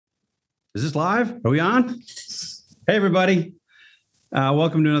Is this live? Are we on? Hey, everybody.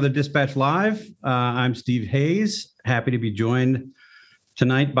 Welcome to another Dispatch Live. I'm Steve Hayes. Happy to be joined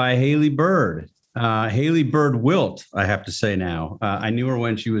tonight by Haley Byrd. Haley Byrd Wilt, I have to say now. I knew her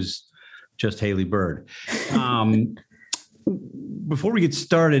when she was just Haley Byrd. Before we get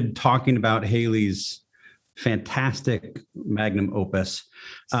started talking about Haley's fantastic magnum opus,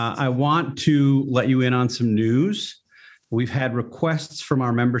 I want to let you in on some news. We've had requests from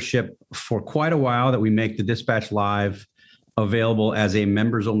our membership for quite a while that we make the Dispatch Live available as a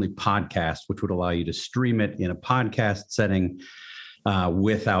members-only podcast, which would allow you to stream it in a podcast setting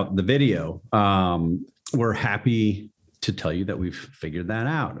without the video. We're happy to tell you that we've figured that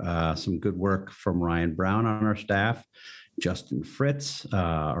out. Some good work from Ryan Brown on our staff, Justin Fritz,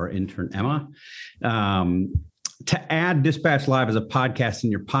 our intern Emma. To add Dispatch Live as a podcast in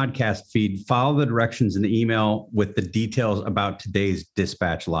your podcast feed, follow the directions in the email with the details about today's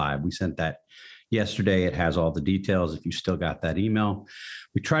Dispatch Live. We sent that yesterday. It has all the details if you still got that email.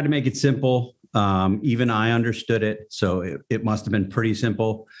 We tried to make it simple. Even I understood it, so it must have been pretty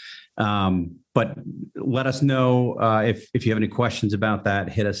simple. But let us know if you have any questions about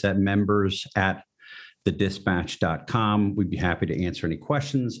that. Hit us at members@thedispatch.com. We'd be happy to answer any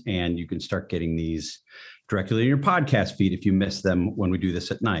questions, and you can start getting these directly in your podcast feed if you miss them when we do this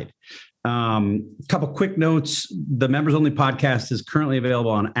at night. Couple quick notes. The Members Only podcast is currently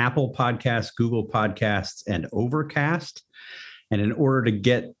available on Apple Podcasts, Google Podcasts, and Overcast. And in order to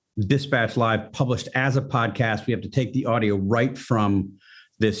get Dispatch Live published as a podcast, we have to take the audio right from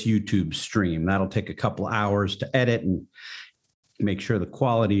this YouTube stream. That'll take a couple hours to edit and make sure the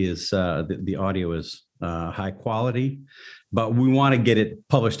quality is, the audio is high quality. But we want to get it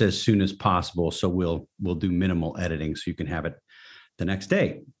published as soon as possible. So we'll do minimal editing so you can have it the next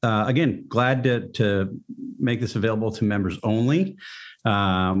day. Again, glad to make this available to members only.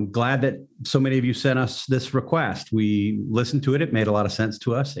 Glad that so many of you sent us this request. We listened to it. It made a lot of sense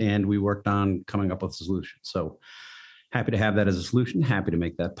to us, and we worked on coming up with a solution. So happy to have that as a solution. Happy to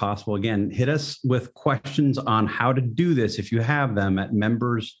make that possible. Again, hit us with questions on how to do this if you have them at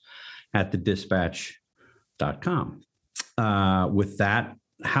members@thedispatch.com. With that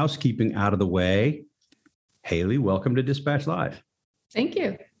housekeeping out of the way, Haley, welcome to Dispatch Live. Thank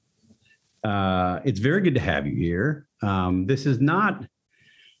you. It's very good to have you here. This is not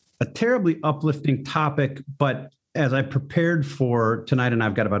a terribly uplifting topic, but as I prepared for tonight, and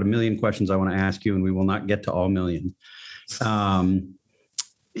I've got about 1 million questions I want to ask you, and we will not get to all 1 million.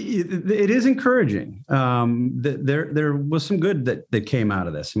 It is encouraging. There was some good that came out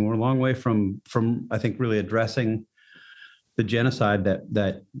of this, and we're a long way from I think really addressing the genocide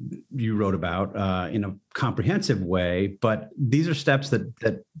that you wrote about in a comprehensive way. But these are steps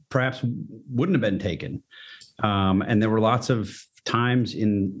that perhaps wouldn't have been taken, and there were lots of times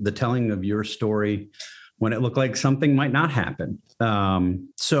in the telling of your story when it looked like something might not happen.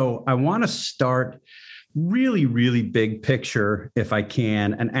 So I want to start really, really big picture, if I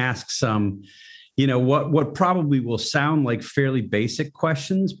can, and ask some, what probably will sound like fairly basic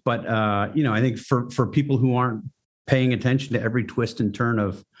questions, but I think for people who aren't paying attention to every twist and turn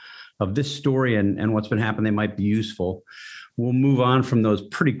of this story and what's been happening, they might be useful. We'll move on from those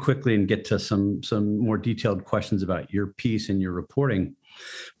pretty quickly and get to some more detailed questions about your piece and your reporting.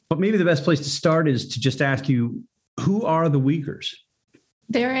 But maybe the best place to start is to just ask you, who are the Uyghurs?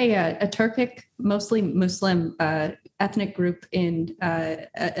 They're a Turkic, mostly Muslim ethnic group in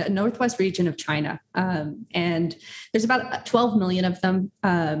a northwest region of China. And there's about 12 million of them.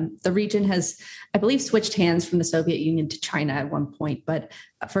 The region has, I believe, switched hands from the Soviet Union to China at one point. But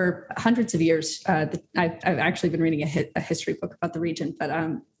for hundreds of years, I've actually been reading a history book about the region. But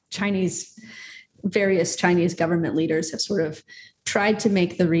various Chinese government leaders have sort of tried to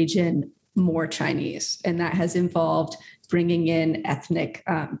make the region more Chinese. And that has involved bringing in ethnic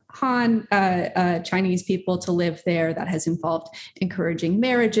Han Chinese people to live there. That has involved encouraging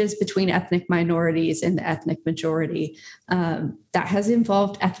marriages between ethnic minorities and the ethnic majority. That has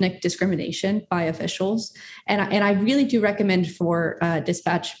involved ethnic discrimination by officials. And I really do recommend for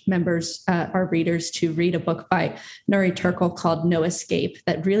Dispatch members, our readers, to read a book by Nuri Turkel called No Escape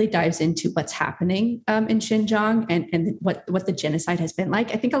that really dives into what's happening in Xinjiang and what the genocide has been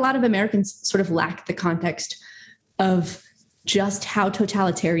like. I think a lot of Americans sort of lack the context of just how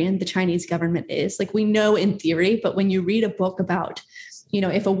totalitarian the Chinese government is. Like, we know in theory, but when you read a book about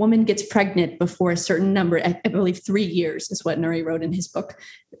if a woman gets pregnant before a certain number, I believe 3 years is what Nuri wrote in his book,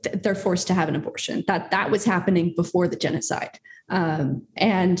 they're forced to have an abortion. That was happening before the genocide.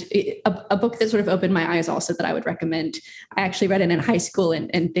 And a book that sort of opened my eyes also that I would recommend. I actually read it in high school,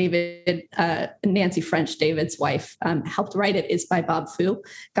 and David, Nancy French, David's wife, helped write it, is by Bob Fu,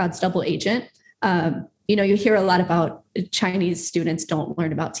 God's Double Agent. You hear a lot about Chinese students don't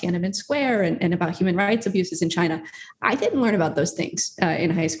learn about Tiananmen Square and about human rights abuses in China. I didn't learn about those things in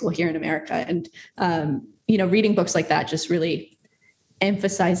high school here in America. And, reading books like that just really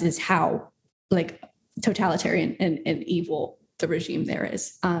emphasizes how totalitarian and evil the regime there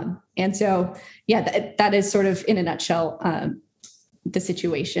is. And so, that is sort of in a nutshell, the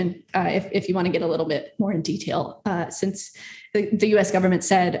situation. If you want to get a little bit more in detail, since the U.S. government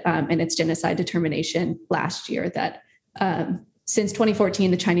said in its genocide determination last year that since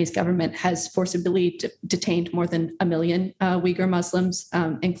 2014, the Chinese government has forcibly detained more than 1 million Uyghur Muslims,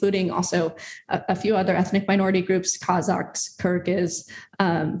 including also a few other ethnic minority groups, Kazakhs, Kyrgyz,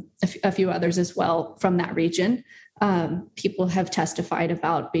 a few others as well from that region. People have testified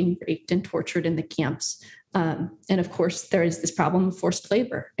about being raped and tortured in the camps. And of course, there is this problem of forced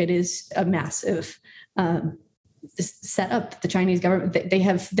labor. It is a massive setup. The Chinese government, they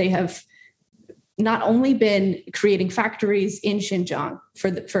have not only been creating factories in Xinjiang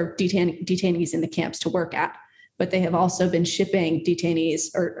for detainees in the camps to work at, but they have also been shipping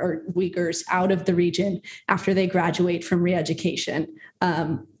detainees or Uyghurs out of the region after they graduate from re-education,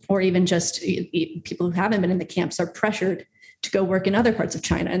 or even just people who haven't been in the camps are pressured to go work in other parts of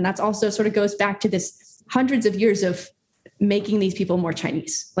China. And that's also sort of goes back to this hundreds of years of making these people more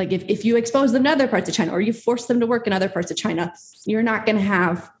Chinese. Like if you expose them to other parts of China or you force them to work in other parts of China, you're not going to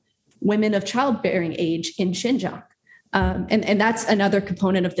have women of childbearing age in Xinjiang. And that's another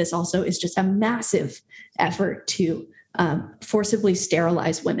component of this also, is just a massive effort to forcibly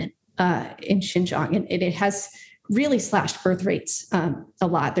sterilize women in Xinjiang. And it has really slashed birth rates a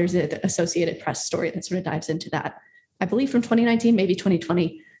lot. There's an Associated Press story that sort of dives into that, I believe from 2019, maybe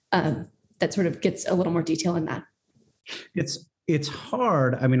 2020, that sort of gets a little more detail in that. It's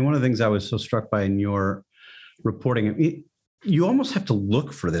hard. I mean, one of the things I was so struck by in your reporting, you almost have to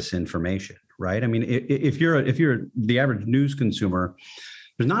look for this information, right? I mean, if you're the average news consumer,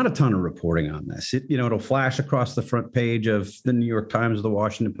 there's not a ton of reporting on this. It'll flash across the front page of the New York Times or the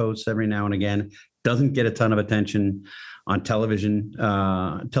Washington Post every now and again. Doesn't get a ton of attention on television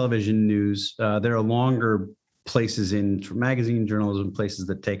news. There are longer places in magazine journalism, places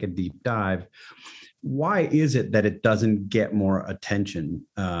that take a deep dive. Why is it that it doesn't get more attention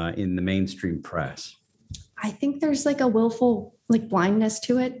in the mainstream press? I think there's a willful blindness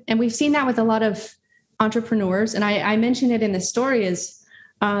to it. And we've seen that with a lot of entrepreneurs. And I mentioned it in the story is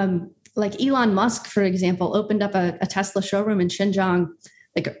Elon Musk, for example, opened up a Tesla showroom in Xinjiang,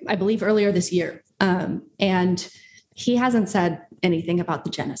 I believe earlier this year. And he hasn't said anything about the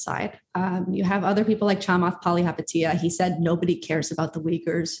genocide. You have other people like Chamath Palihapitiya. He said nobody cares about the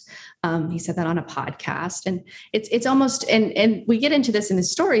Uyghurs. He said that on a podcast. And it's almost, and we get into this in the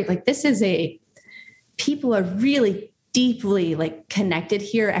story, this is people are really deeply connected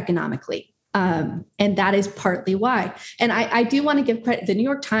here economically. And that is partly why. And I do want to give credit. The New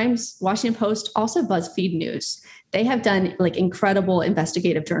York Times, Washington Post, also BuzzFeed News. They have done incredible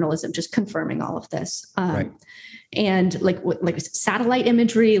investigative journalism, just confirming all of this. Right. And satellite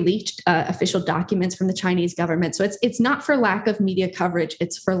imagery, leaked official documents from the Chinese government. So it's not for lack of media coverage.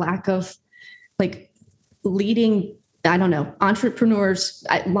 It's for lack of leading, I don't know, entrepreneurs.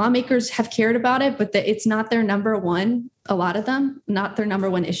 Lawmakers have cared about it, but it's not their number one. A lot of them, not their number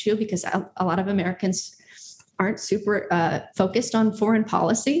one issue, because a lot of Americans aren't super focused on foreign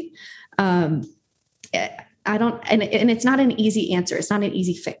policy. And it's not an easy answer. It's not an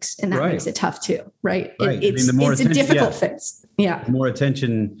easy fix. And that makes it tough too, right? Right. It's a difficult fix. Yeah. The more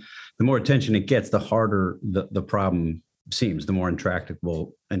attention it gets, the harder the problem seems, the more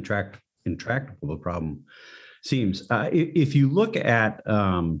intractable the problem seems. If you look at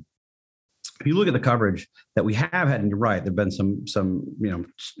the coverage that we have had, and you're right, there've been some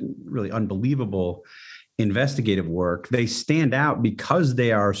really unbelievable investigative work. They stand out because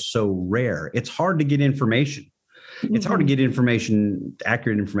they are so rare. It's hard to get information. It's hard to get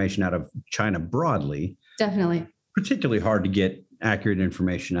accurate information out of China broadly. Definitely. Particularly hard to get accurate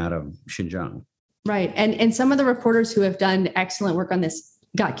information out of Xinjiang. Right. And some of the reporters who have done excellent work on this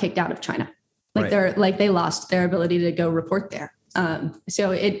got kicked out of China. They lost their ability to go report there.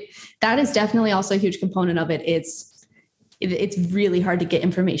 So that is definitely also a huge component of it. It's really hard to get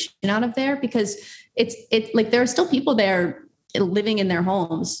information out of there because there are still people there living in their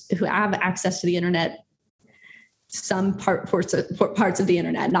homes who have access to the internet some parts of the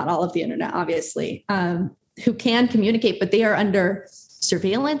internet, not all of the internet, obviously, who can communicate, but they are under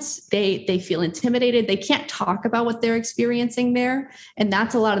surveillance. They feel intimidated. They can't talk about what they're experiencing there. And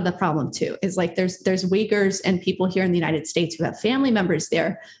that's a lot of the problem too, is like there's Uyghurs and people here in the United States who have family members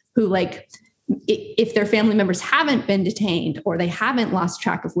there who, like, if their family members haven't been detained or they haven't lost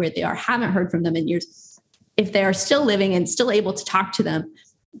track of where they are, haven't heard from them in years, if they are still living and still able to talk to them,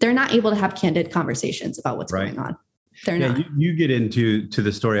 they're not able to have candid conversations about what's going on. They're not. You get into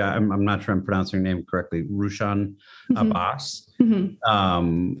the story. I'm not sure I'm pronouncing her name correctly. Rushan Abbas.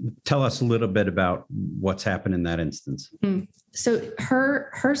 Tell us a little bit about what's happened in that instance. So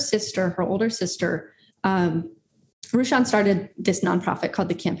her sister, her older sister, Rushan started this nonprofit called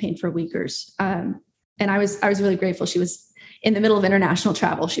the Campaign for Uyghurs. And I was really grateful. She was in the middle of international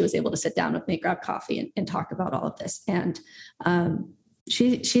travel. She was able to sit down with me, grab coffee and talk about all of this. And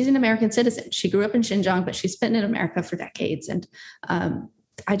she's an American citizen. She grew up in Xinjiang, but she's been in America for decades. And I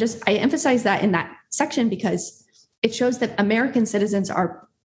emphasize that in that section because it shows that American citizens are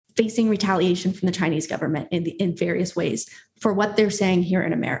facing retaliation from the Chinese government in various ways for what they're saying here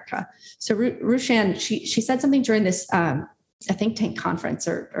in America. So Rushan, she said something during this a think tank conference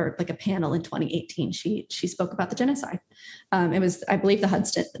or like a panel in 2018. She spoke about the genocide. It was, I believe, the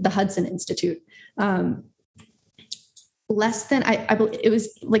Hudson Institute. Less than it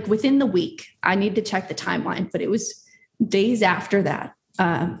was like within the week. I need to check the timeline, but it was days after that.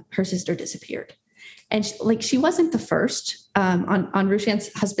 Her sister disappeared, and she wasn't the first. On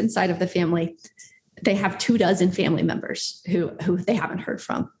Rushan's husband's side of the family, they have 24 family members who they haven't heard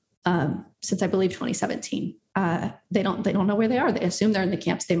from since I believe 2017. They don't know where they are. They assume they're in the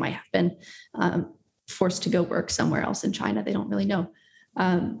camps. They might have been forced to go work somewhere else in China. They don't really know,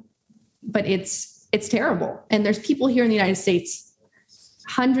 but it's terrible. And there's people here in the United States,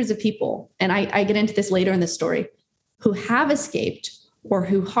 hundreds of people, and I get into this later in the story, who have escaped or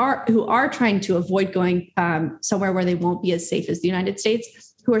who are trying to avoid going somewhere where they won't be as safe as the United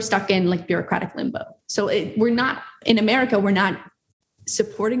States, who are stuck in like bureaucratic limbo. So we're not, in America, we're not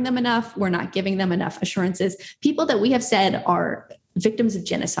supporting them enough. We're not giving them enough assurances. People that we have said are victims of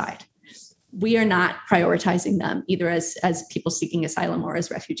genocide, we are not prioritizing them either as people seeking asylum or as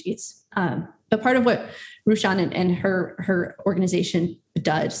refugees. But part of what Rushan and her organization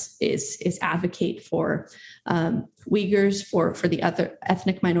does is advocate for Uyghurs, for the other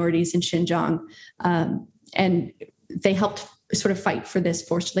ethnic minorities in Xinjiang. And they helped sort of fight for this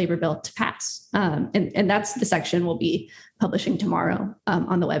forced labor bill to pass. And that's the section we'll be publishing tomorrow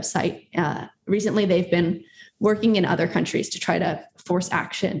on the website. Recently, they've been working in other countries to try to force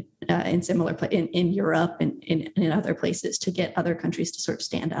action in similar in Europe and in other places to get other countries to sort of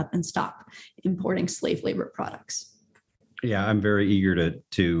stand up and stop importing slave labor products. Yeah, I'm very eager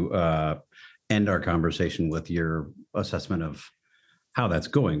to end our conversation with your assessment of how that's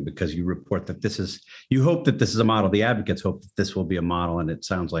going, because you report that you hope that this is a model. The advocates hope that this will be a model, and it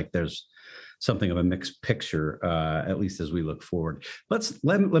sounds like there's something of a mixed picture, at least as we look forward. Let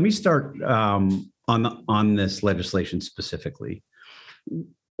me start on this legislation specifically.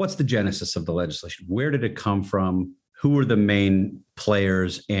 What's the genesis of the legislation? Where did it come from? Who were the main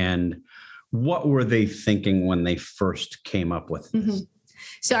players, and what were they thinking when they first came up with this? Mm-hmm.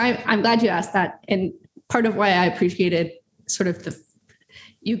 So I'm glad you asked that. And part of why I appreciated sort of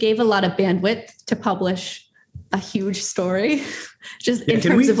you gave a lot of bandwidth to publish a huge story, just in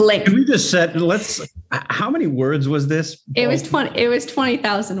terms of length. Can we just set, how many words was this? It was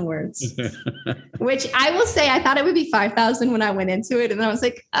 20,000 words, which I will say, I thought it would be 5,000 when I went into it. And I was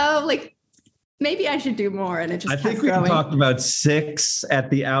like, maybe I should do more. And it just kept growing. I think we talked about 6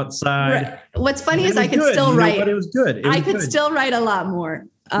 at the outside. Right. What's funny is I could still write. But it was good. I could still write a lot more.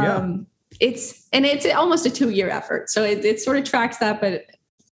 It's almost a 2-year effort. So it sort of tracks that. But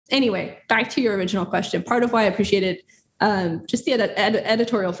anyway, back to your original question. Part of why I appreciated just the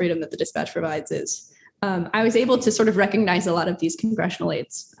editorial freedom that the Dispatch provides is I was able to sort of recognize a lot of these congressional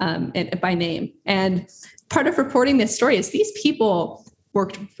aides by name. And part of reporting this story is these people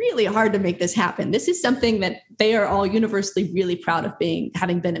worked really hard to make this happen. This is something that they are all universally really proud of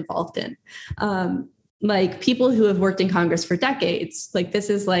having been involved in. Like people who have worked in Congress for decades, like this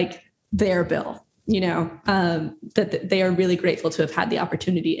is like their bill. That they are really grateful to have had the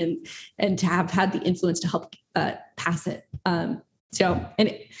opportunity and to have had the influence to help pass it.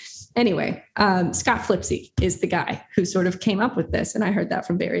 Anyway, Scott Flipsy is the guy who sort of came up with this, and I heard that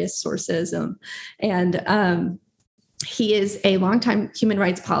from various sources. He is a longtime human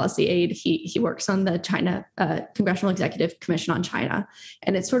rights policy aide. He works on the China Congressional Executive Commission on China,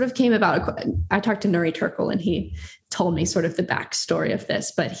 and it sort of came about. I talked to Nuri Turkel, and he told me sort of the backstory of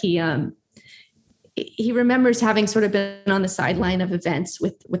this, but he remembers having sort of been on the sideline of events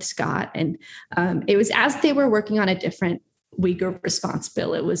with Scott. And it was as they were working on a different Uyghur response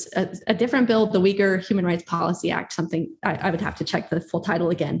bill. It was a different bill, the Uyghur Human Rights Policy Act, something I would have to check the full title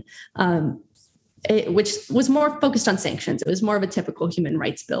again, which was more focused on sanctions. It was more of a typical human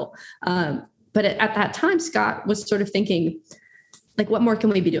rights bill. But at that time, Scott was sort of thinking, like, what more can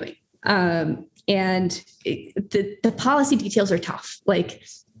we be doing? And the policy details are tough. Like,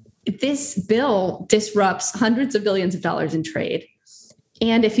 this bill disrupts hundreds of billions of dollars in trade.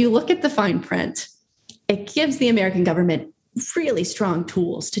 And if you look at the fine print, it gives the American government really strong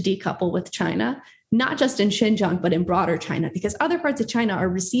tools to decouple with China, not just in Xinjiang, but in broader China, because other parts of China are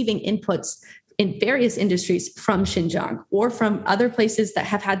receiving inputs in various industries from Xinjiang or from other places that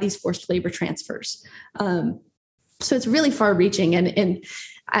have had these forced labor transfers. So it's really far reaching. And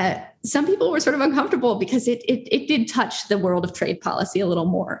some people were sort of uncomfortable because it did touch the world of trade policy a little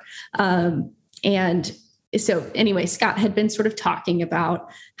more. And so anyway, Scott had been sort of talking about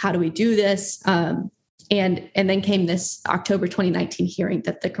how do we do this? And then came this October 2019 hearing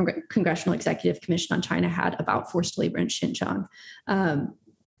that the Congressional Executive Commission on China had about forced labor in Xinjiang.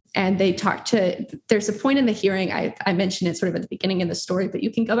 And they talked there's a point in the hearing, I mentioned it sort of at the beginning of the story, but you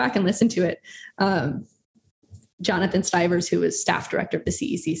can go back and listen to it. Jonathan Stivers, who was staff director of the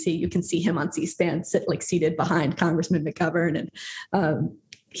CECC, you can see him on C-SPAN seated behind Congressman McGovern. And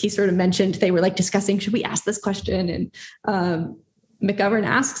he sort of mentioned, they were like discussing, should we ask this question? And McGovern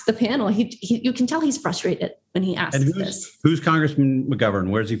asks the panel, you can tell he's frustrated when he asks this. Who's Congressman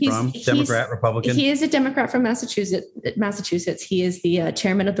McGovern? Where's he from? Democrat, Republican? He is a Democrat from Massachusetts. He is the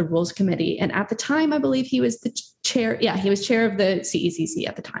chairman of the Rules Committee. And at the time, I believe he was the chair. Yeah, he was chair of the CECC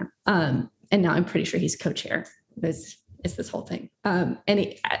at the time. And now I'm pretty sure he's co-chair. Is this whole thing.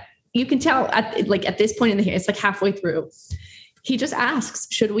 And you can tell at this point in the hearing, it's like halfway through, he just asks,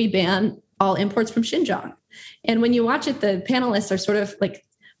 should we ban all imports from Xinjiang? And when you watch it, the panelists are sort of like,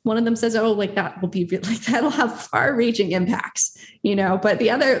 one of them says, oh, like that will be like, that'll have far reaching impacts, but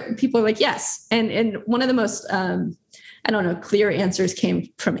the other people are like, yes. And one of the most, clear answers came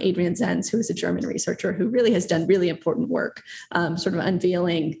from Adrian Zenz, who is a German researcher who really has done really important work, sort of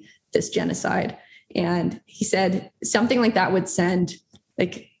unveiling this genocide. And he said something like that would send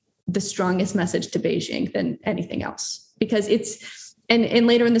like the strongest message to Beijing than anything else, because and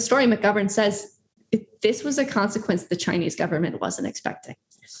later in the story, McGovern says this was a consequence the Chinese government wasn't expecting.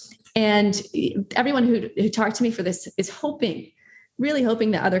 And everyone who talked to me for this is really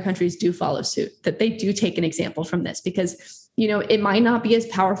hoping that other countries do follow suit, that they do take an example from this, because, it might not be as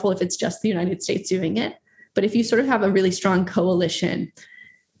powerful if it's just the United States doing it. But if you sort of have a really strong coalition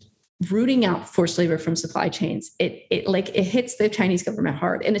rooting out forced labor from supply chains, it hits the Chinese government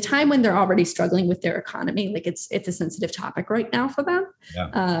hard in a time when they're already struggling with their economy. Like it's a sensitive topic right now for them.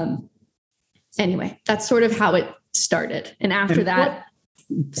 Yeah. Anyway, that's sort of how it started. And after that,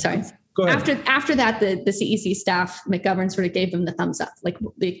 Go ahead. After that, the CEC staff, McGovern sort of gave them the thumbs up. Like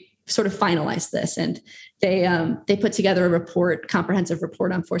they sort of finalized this, and they put together a comprehensive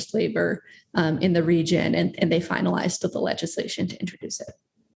report on forced labor in the region, and they finalized the legislation to introduce it.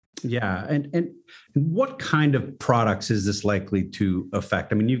 Yeah. And what kind of products is this likely to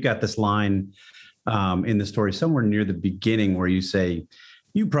affect? I mean, you've got this line in the story somewhere near the beginning where you say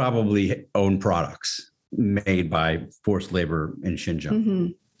you probably own products made by forced labor in Xinjiang. Mm-hmm.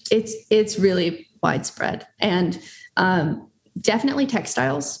 It's really widespread, and definitely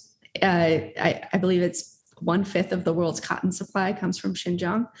textiles. I believe it's 1/5 of the world's cotton supply comes from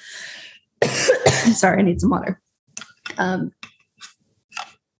Xinjiang. Sorry, I need some water.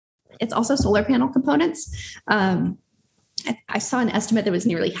 It's also solar panel components. I saw an estimate that was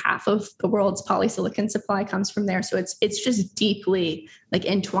nearly half of the world's polysilicon supply comes from there. So it's just deeply like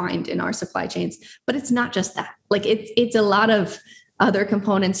entwined in our supply chains. But it's not just that. Like it's a lot of other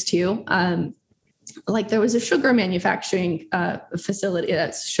components too. Like there was a sugar manufacturing facility,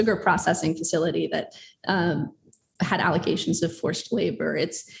 sugar processing facility that had allegations of forced labor.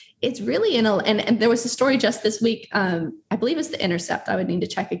 It's really and there was a story just this week. I believe it's The Intercept. I would need to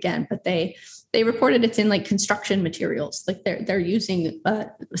check again, but they reported it's in like construction materials. Like they're using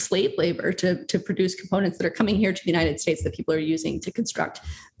slave labor to produce components that are coming here to the United States that people are using to construct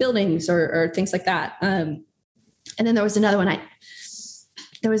buildings or things like that. And then there was another one.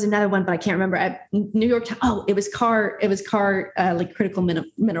 But I can't remember. New York. It was car like critical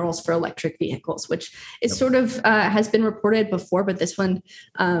minerals for electric vehicles, which is sort of has been reported before, but this one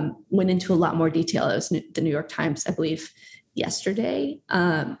went into a lot more detail. It was the New York Times, I believe, yesterday.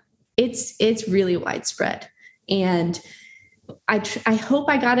 It's really widespread, and I hope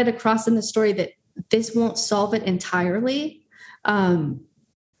I got it across in the story that this won't solve it entirely.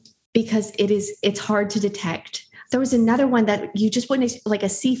 because it's hard to detect. There was another one that you just wouldn't, like a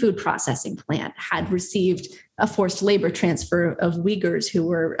seafood processing plant had received a forced labor transfer of Uyghurs who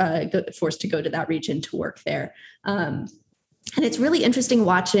were forced to go to that region to work there. And it's really interesting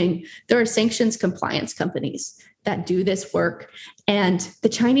watching, there are sanctions compliance companies that do this work. And the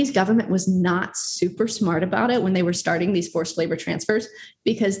Chinese government was not super smart about it when they were starting these forced labor transfers,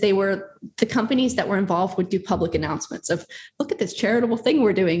 because the companies that were involved would do public announcements of, look at this charitable thing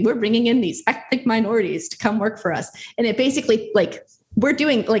we're doing. We're bringing in these ethnic minorities to come work for us. And it basically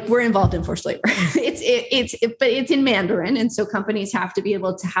we're involved in forced labor. But it's in Mandarin. And so companies have to be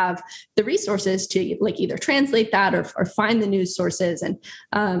able to have the resources to like either translate that or find the news sources. And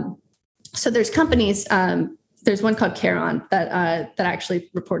so there's companies, there's one called Caron that actually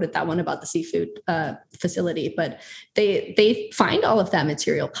reported that one about the seafood facility, but they find all of that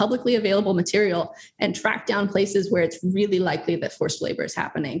material, publicly available material, and track down places where it's really likely that forced labor is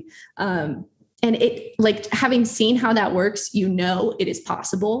happening. And it, like, having seen how that works, it is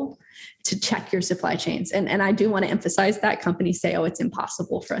possible to check your supply chains. And I do want to emphasize that companies say, oh, it's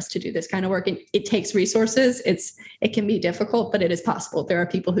impossible for us to do this kind of work. And it takes resources. It can be difficult, but it is possible. There are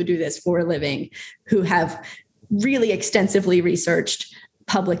people who do this for a living who have really extensively researched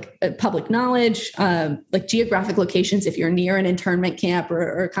public knowledge, like geographic locations. If you're near an internment camp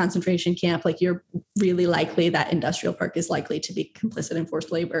or a concentration camp, like, you're really likely that industrial park is likely to be complicit in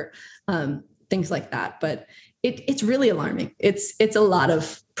forced labor, things like that. But it's really alarming. It's a lot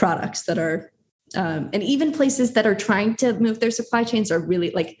of products that are, and even places that are trying to move their supply chains are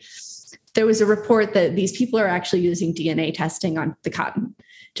really, like, there was a report that these people are actually using DNA testing on the cotton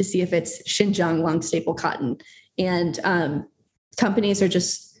to see if it's Xinjiang long staple cotton. And companies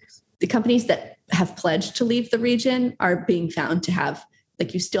that have pledged to leave the region are being found to have,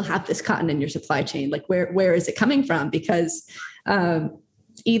 like, you still have this cotton in your supply chain. Like, where is it coming from? Because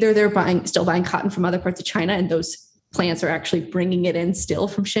either they're still buying cotton from other parts of China, and those plants are actually bringing it in still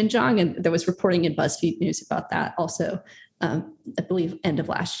from Xinjiang. And there was reporting in BuzzFeed News about that also, I believe, end of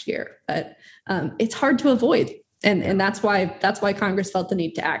last year. But it's hard to avoid. And that's why Congress felt the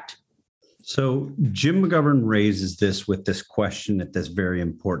need to act. So Jim McGovern raises this with this question at this very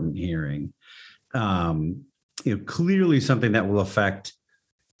important hearing. Clearly something that will affect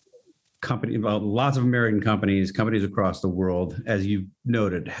lots of American companies across the world, as you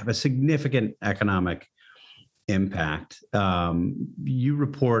noted, have a significant economic impact. You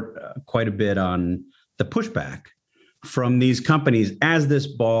report quite a bit on the pushback from these companies as this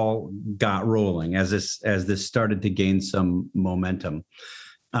ball got rolling, as this started to gain some momentum.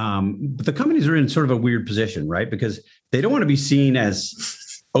 But the companies are in sort of a weird position, right? Because they don't want to be seen as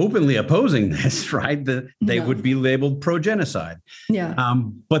openly opposing this, right? They would be labeled pro-genocide. Yeah.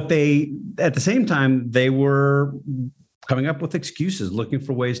 But at the same time, they were coming up with excuses, looking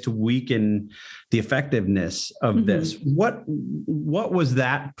for ways to weaken the effectiveness of this. What was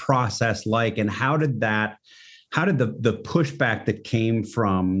that process like, and how did the pushback that came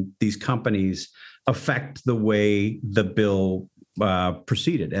from these companies affect the way the bill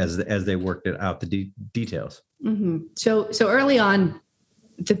proceeded as they worked out the details? So early on,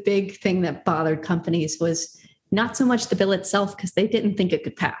 the big thing that bothered companies was not so much the bill itself, because they didn't think it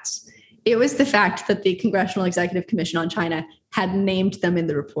could pass. It was the fact that the Congressional Executive Commission on China had named them in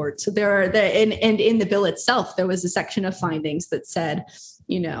the report. So and in the bill itself, there was a section of findings that said,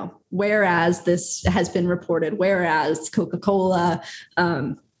 whereas this has been reported, whereas Coca-Cola,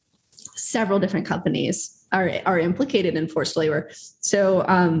 several different companies are implicated in forced labor.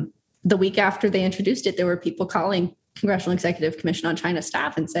 So the week after they introduced it, there were people calling Congressional Executive Commission on China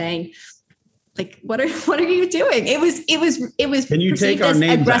staff and saying, like, what are you doing? It was Can you take our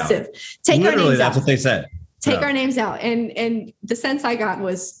names aggressive. out? Take Literally, our names that's out. what they said. Take our names out. And the sense I got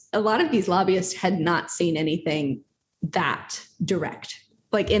was a lot of these lobbyists had not seen anything that direct,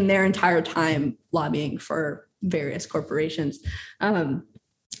 like, in their entire time lobbying for various corporations.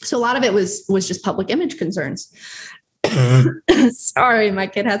 So a lot of it was just public image concerns. Sorry, my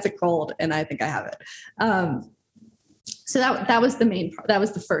kid has a cold and I think I have it. So that was the main part. That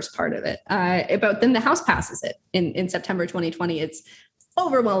was the first part of it. But then the House passes it in September 2020. It's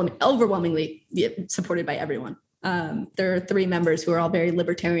overwhelmingly supported by everyone. There are 3 members who are all very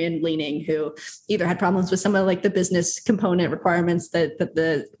libertarian leaning, who either had problems with some of, like, the business component requirements that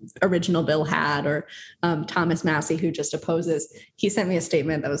the original bill had, or Thomas Massey, who just opposes. He sent me a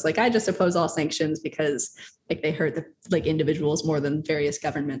statement that was like, I just oppose all sanctions because, like, they hurt individuals more than various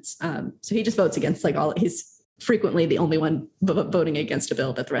governments. So he just votes against, like, all. He's frequently the only one voting against a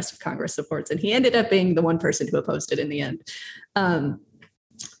bill that the rest of Congress supports. And he ended up being the one person who opposed it in the end.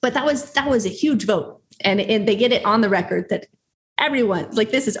 But that was a huge vote. And they get it on the record that everyone,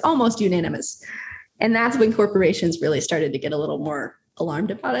 like this is almost unanimous. And that's when corporations really started to get a little more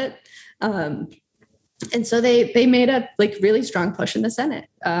alarmed about it. And so they made a like really strong push in the Senate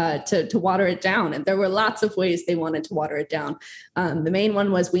to water it down. And there were lots of ways they wanted to water it down. The main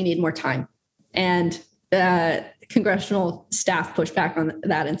one was we need more time. And congressional staff pushed back on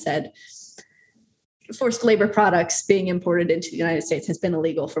that and said, forced labor products being imported into the United States has been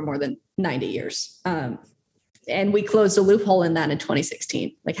illegal for more than 90 years. And we closed a loophole in that in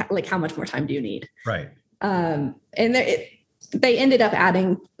 2016. Like how much more time do you need? Right. And they ended up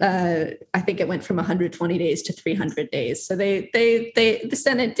adding, I think it went from 120 days to 300 days. So the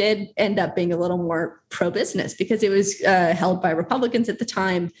Senate did end up being a little more pro-business because it was held by Republicans at the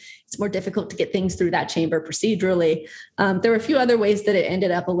time. It's more difficult to get things through that chamber procedurally. There were a few other ways that it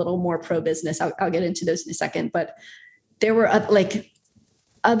ended up a little more pro-business. I'll get into those in a second, but there were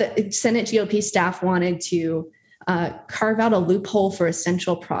other Senate GOP staff wanted to carve out a loophole for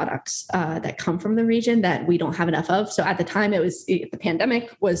essential products that come from the region that we don't have enough of. So at the time, the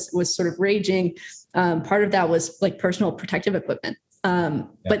pandemic was sort of raging. Part of that was like personal protective equipment.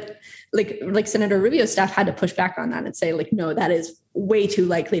 But like Senator Rubio's staff had to push back on that and say, like, no, that is way too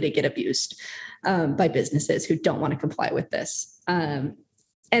likely to get abused by businesses who don't want to comply with this.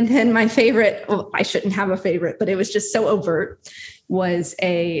 And then my favorite, well, I shouldn't have a favorite, but it was just so overt, was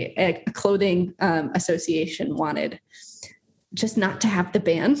a clothing association wanted just not to have the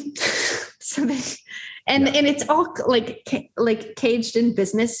ban. So and it's all like caged in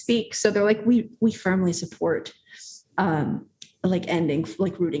business speak. So they're like, we firmly support like ending,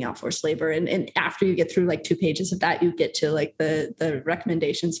 like rooting out forced labor. And after you get through like 2 pages of that, you get to like the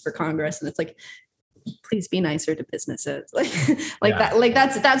recommendations for Congress. And it's like, please be nicer to businesses.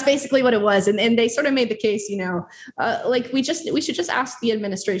 That's basically what it was. And they sort of made the case, we should just ask the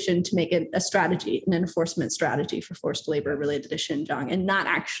administration to make a strategy, an enforcement strategy for forced labor related to Xinjiang, and not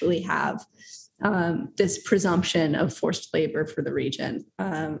actually have this presumption of forced labor for the region.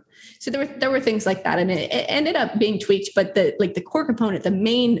 So there were things like that, and it ended up being tweaked, but the core component, the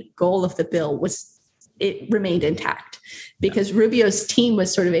main goal of the bill it remained intact because Rubio's team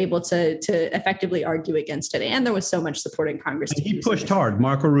was sort of able to effectively argue against it. And there was so much support in Congress. And he pushed hard.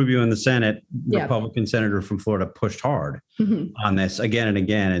 Marco Rubio in the Senate, Republican senator from Florida, pushed hard on this again and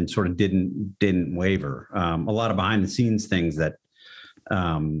again, and sort of didn't waver. A lot of behind the scenes things that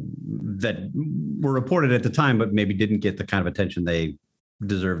were reported at the time, but maybe didn't get the kind of attention they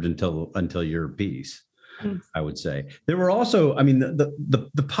deserved until your piece, I would say. There were also,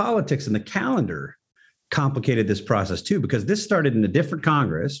 the politics and the calendar complicated this process too, because this started in a different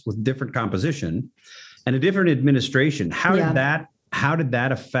Congress with different composition and a different administration. How did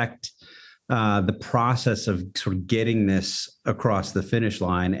that affect the process of sort of getting this across the finish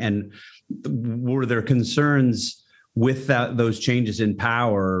line? And were there concerns with those changes in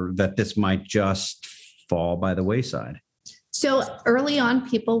power that this might just fall by the wayside? So early on,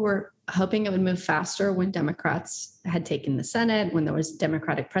 people were hoping it would move faster when Democrats had taken the Senate, when there was a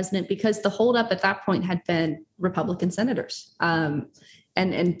Democratic president, because the holdup at that point had been Republican senators and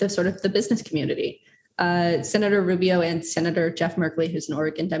the sort of the business community. Senator Rubio and Senator Jeff Merkley, who's an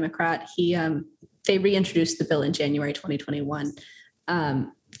Oregon Democrat, they reintroduced the bill in January 2021.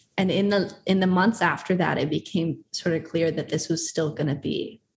 And in the months after that, it became sort of clear that this was still going to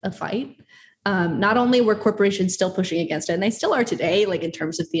be a fight. Not only were corporations still pushing against it, and they still are today, like in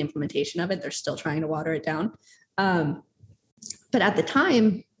terms of the implementation of it, they're still trying to water it down. But at the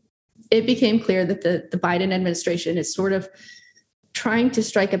time, it became clear that the Biden administration is sort of trying to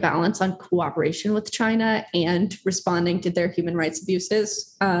strike a balance on cooperation with China and responding to their human rights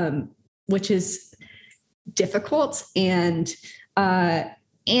abuses, which is difficult. And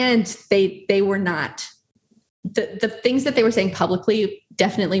they were not, the things that they were saying publicly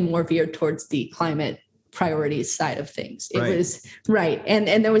definitely more veered towards the climate priorities side of things. It was right.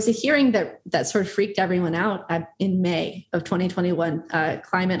 And there was a hearing that sort of freaked everyone out in May of 2021.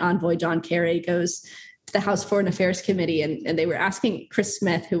 Climate envoy John Kerry goes to the House Foreign Affairs Committee, and they were asking Chris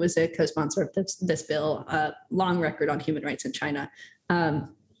Smith, who was a co-sponsor of this bill, long record on human rights in China,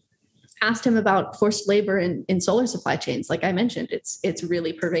 asked him about forced labor in solar supply chains. Like I mentioned, it's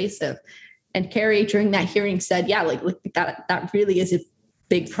really pervasive. And Kerry during that hearing said, yeah, like that really is a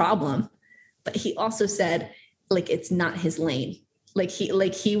big problem. But he also said, like, it's not his lane.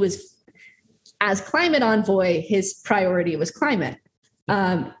 He was, as climate envoy, his priority was climate.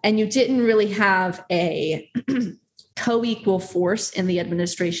 And you didn't really have a co-equal force in the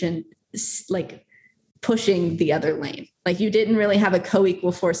administration, like pushing the other lane. Like you didn't really have a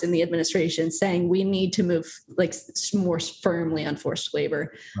co-equal force in the administration saying we need to move like more firmly on forced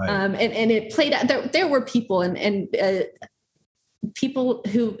labor. Right. And it played out. There were people and people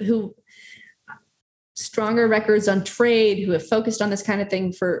who stronger records on trade, who have focused on this kind of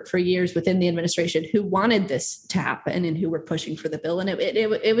thing for years within the administration, who wanted this to happen and who were pushing for the bill. And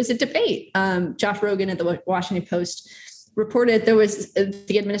it was a debate. Josh Rogan at the Washington Post reported there was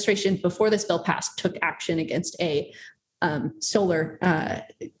the administration before this bill passed took action against a solar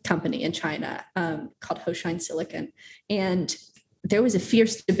company in China called Hoshine Silicon. And there was a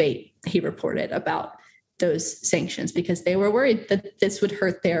fierce debate, he reported, about those sanctions because they were worried that this would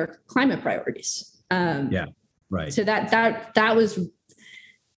hurt their climate priorities. Yeah, right. So that was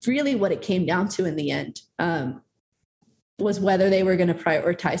really what it came down to in the end, was whether they were going to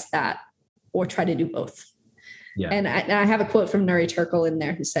prioritize that or try to do both. Yeah. And I have a quote from Nuri Turkle in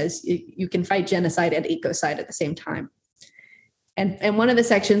there who says, you can fight genocide and ecocide at the same time. And one of the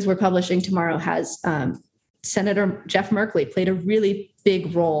sections we're publishing tomorrow has Senator Jeff Merkley played a really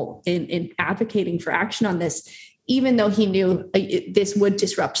big role in advocating for action on this, even though he knew this would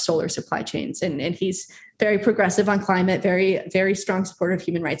disrupt solar supply chains. And he's very progressive on climate, very, very strong supporter of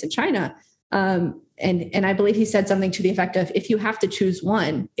human rights in China. And I believe he said something to the effect of, if you have to choose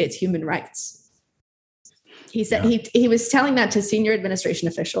one, it's human rights. He said he was telling that to senior administration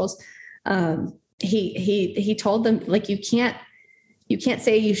officials. He told them, like, you can't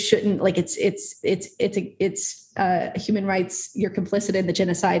say you shouldn't, like it's human rights. You're complicit in the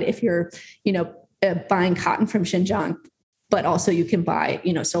genocide if you're, buying cotton from Xinjiang, but also you can buy,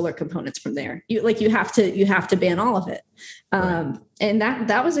 solar components from there. You have to ban all of it. Right. And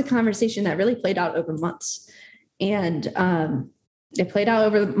that was a conversation that really played out over months. And it played out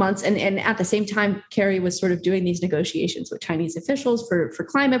over months. And at the same time, Kerry was sort of doing these negotiations with Chinese officials for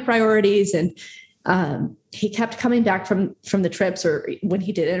climate priorities. And he kept coming back from the trips, or when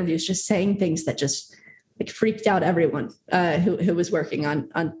he did interviews, just saying things that just like freaked out everyone who was working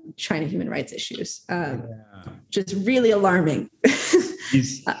on China human rights issues. Just really alarming.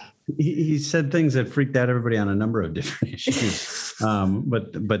 He said things that freaked out everybody on a number of different issues,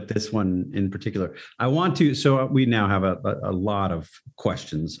 but this one in particular. I want to. So we now have a lot of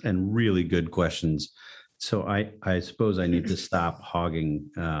questions and really good questions. So I suppose I need to stop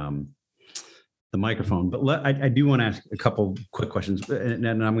hogging the microphone, but I do want to ask a couple quick questions, and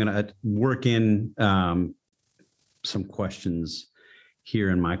I'm going to work in some questions here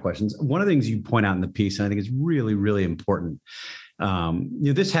in my questions. One of the things you point out in the piece, and I think is really, really important,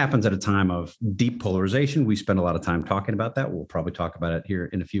 this happens at a time of deep polarization. We spend a lot of time talking about that. We'll probably talk about it here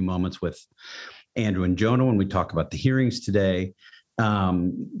in a few moments with Andrew and Jonah when we talk about the hearings today.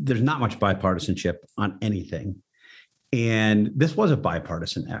 There's not much bipartisanship on anything, and this was a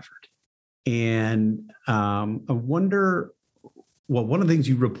bipartisan effort. And I wonder, well, one of the things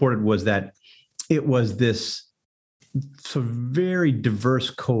you reported was that it was this sort of very diverse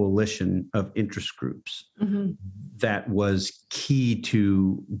coalition of interest groups that was key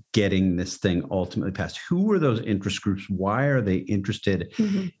to getting this thing ultimately passed. Who were those interest groups? Why are they interested?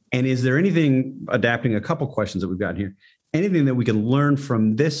 And is there anything, adapting a couple questions that we've got here, anything that we can learn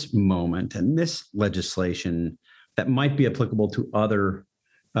from this moment and this legislation that might be applicable to other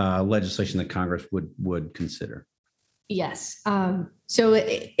legislation that Congress would consider? Yes. So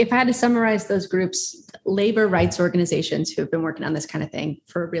if I had to summarize those groups, labor rights organizations who have been working on this kind of thing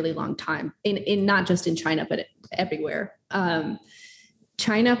for a really long time, in not just in China, but everywhere.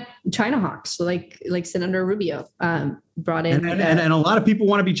 China hawks, like Senator Rubio brought in. And a lot of people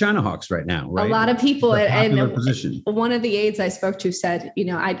want to be China hawks right now, right? A lot of people. And position. One of the aides I spoke to said,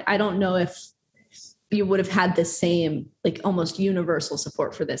 I don't know if you would have had the same, like, almost universal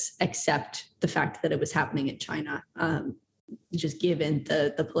support for this, except the fact that it was happening in China, just given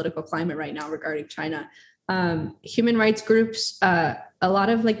the political climate right now regarding China. Human rights groups, a lot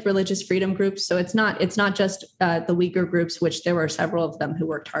of like religious freedom groups. So it's not just the Uyghur groups, which there were several of them who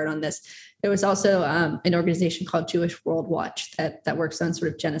worked hard on this. There was also an organization called Jewish World Watch that works on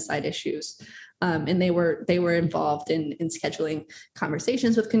sort of genocide issues. And they were involved in scheduling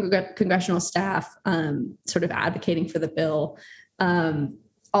conversations with congressional staff, sort of advocating for the bill.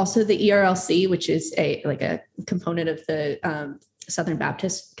 Also, the ERLC, which is a component of the Southern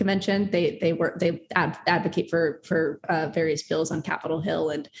Baptist Convention, they advocate for various bills on Capitol Hill,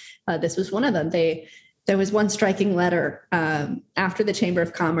 and this was one of them. There was one striking letter after the Chamber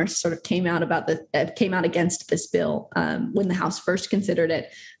of Commerce sort of came out against this bill when the House first considered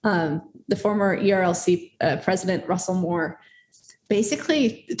it. The former ERLC president, Russell Moore,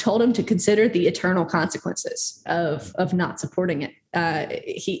 basically told him to consider the eternal consequences of not supporting it.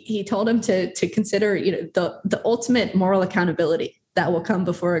 He told him to consider, the ultimate moral accountability that will come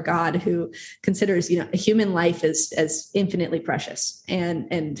before a God who considers, a human life as infinitely precious.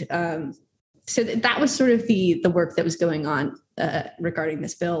 And so that was sort of the work that was going on regarding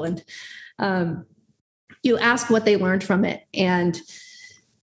this bill. And you ask what they learned from it. And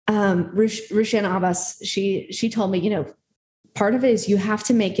Rushan Abbas, she told me, part of it is you have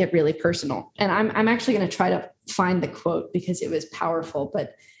to make it really personal. And I'm actually going to try to find the quote because it was powerful.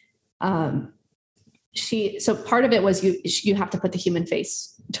 But so part of it was you have to put the human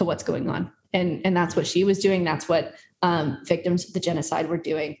face to what's going on. And that's what she was doing. That's what victims of the genocide were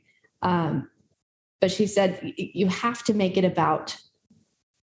doing. But she said, you have to make it about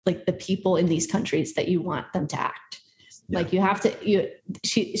like the people in these countries that you want them to act. Yeah. Like you have to,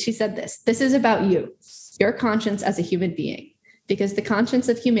 she said this is about you, your conscience as a human being, because the conscience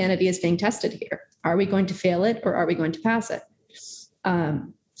of humanity is being tested here. Are we going to fail it or are we going to pass it?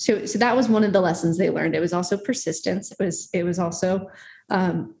 So that was one of the lessons they learned. It was also persistence. It was also,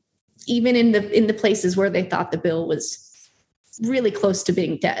 even in the places where they thought the bill was really close to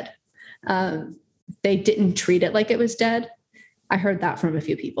being dead, they didn't treat it like it was dead. I heard that from a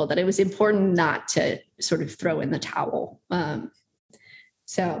few people, that it was important not to sort of throw in the towel.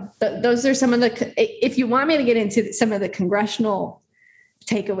 So those are some of if you want me to get into some of the congressional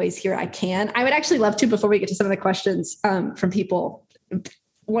takeaways here, I can. I would actually love to, before we get to some of the questions from people.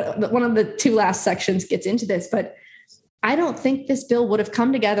 One of the two last sections gets into this, but I don't think this bill would have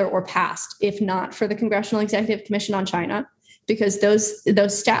come together or passed if not for the Congressional Executive Commission on China, because those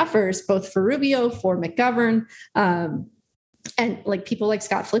staffers, both for Rubio, for McGovern, and like people like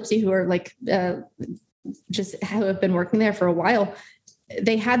Scott Flipsy, who are like just who have been working there for a while,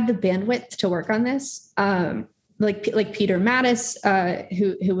 they had the bandwidth to work on this. Like Peter Mattis,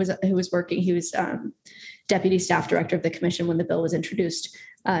 who was working, he was deputy staff director of the commission when the bill was introduced.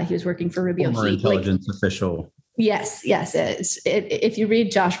 He was working for Rubio. Former intelligence official. Yes. If you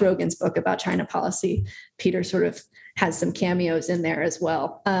read Josh Rogan's book about China policy, Peter sort of has some cameos in there as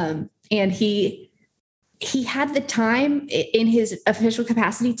well. And he had the time in his official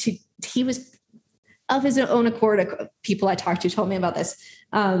capacity he was of his own accord. People I talked to told me about this,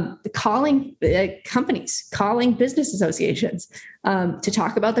 calling companies, calling business associations to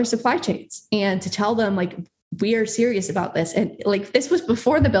talk about their supply chains and to tell them like, we are serious about this. And like, this was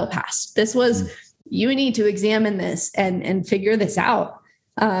before the bill passed. This was, you need to examine this and figure this out.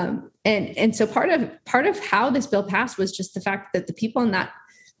 And so part of how this bill passed was just the fact that the people in that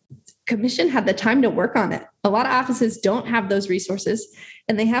commission had the time to work on it. A lot of offices don't have those resources,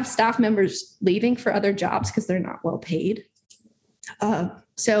 and they have staff members leaving for other jobs because they're not well paid.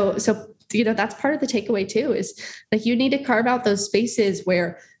 So that's part of the takeaway too, is like you need to carve out those spaces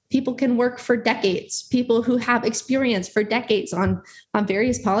where people can work for decades, people who have experience for decades on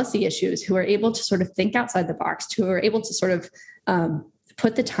various policy issues, who are able to sort of think outside the box, who are able to sort of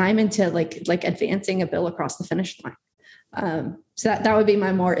put the time into like advancing a bill across the finish line. So that would be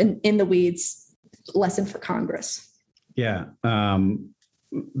my more in the weeds lesson for Congress. Yeah,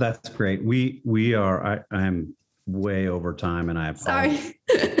 that's great. We are. I'm way over time, and I apologize.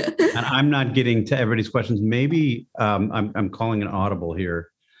 Sorry. And I'm not getting to everybody's questions. Maybe I'm calling an audible here.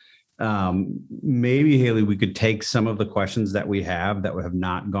 Maybe Haley, we could take some of the questions that we have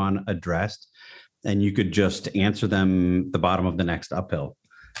not gone addressed, and you could just answer them the bottom of the next uphill.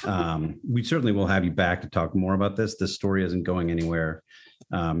 We certainly will have you back to talk more about this. This story isn't going anywhere.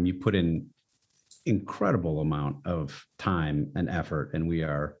 You put in incredible amount of time and effort, and we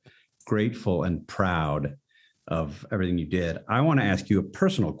are grateful and proud of everything you did. I want to ask you a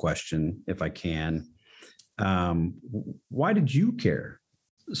personal question, if I can. Why did you care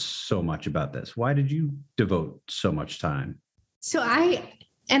so much about this? Why did you devote so much time? So I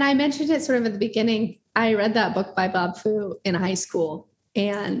mentioned it sort of at the beginning. I read that book by Bob Fu in high school.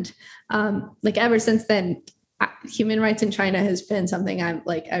 And like ever since then, human rights in China has been something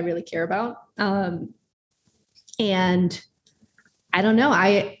I really care about. And I don't know,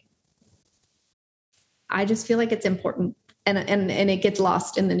 I just feel like it's important, and it gets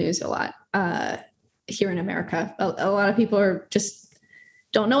lost in the news a lot here in America. A lot of people are just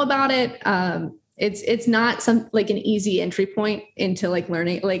don't know about it. It's not some like an easy entry point into like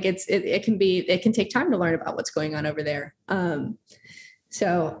learning. Like it can take time to learn about what's going on over there.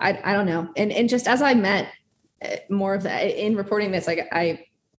 So I don't know. And just as I met more of that in reporting this, like I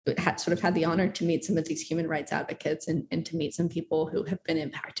had the honor to meet some of these human rights advocates and to meet some people who have been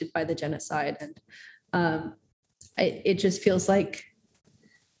impacted by the genocide. And it just feels like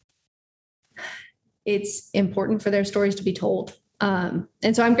it's important for their stories to be told. And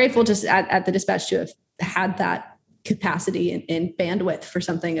so I'm grateful just at the Dispatch to have had that capacity and bandwidth for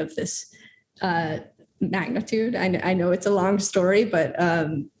something of this magnitude. I know it's a long story, but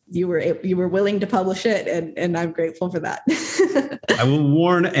you were willing to publish it, and I'm grateful for that. I will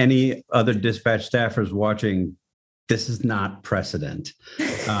warn any other dispatch staffers watching, this is not precedent.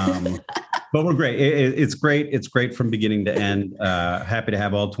 But we're great. It's great. It's great from beginning to end. Happy to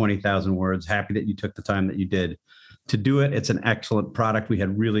have all 20,000 words. Happy that you took the time that you did to do it. It's an excellent product. We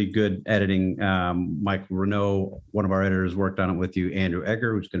had really good editing. Mike Renault, one of our editors, worked on it with you. Andrew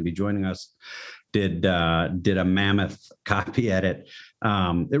Egger, who's going to be joining us, did a mammoth copy edit.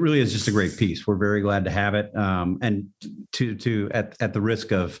 It really is just a great piece. We're very glad to have it. And to at the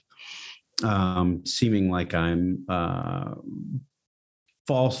risk of seeming like I'm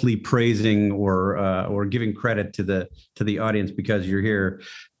falsely praising or giving credit to the audience because you're here,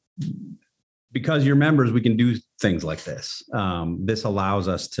 because you're members, we can do things like this. This allows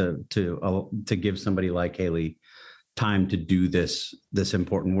us to give somebody like Haley time to do this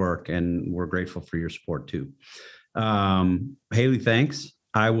important work, and we're grateful for your support too. Haley, thanks.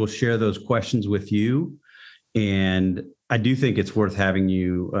 I will share those questions with you, and I do think it's worth having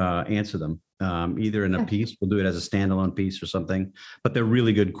you answer them. Either in a piece, we'll do it as a standalone piece or something, but they're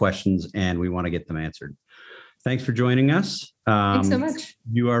really good questions and we want to get them answered. Thanks for joining us. Thanks so much.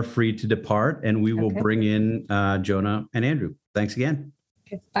 You are free to depart, and we will bring in Jonah and Andrew. Thanks again.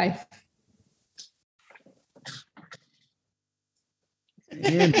 Okay, bye.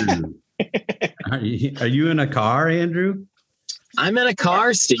 Andrew, are you in a car, Andrew? I'm in a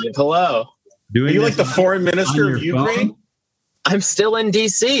car, Steve. Hello. Are you like the foreign minister of Ukraine? Phone? I'm still in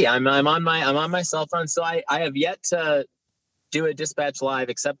DC. I'm on my cell phone, so I have yet to do a dispatch live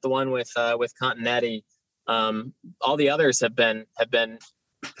except the one with Continetti. All the others have been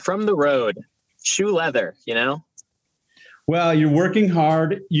from the road, shoe leather, you know. Well, you're working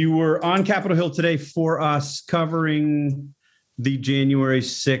hard. You were on Capitol Hill today for us covering the January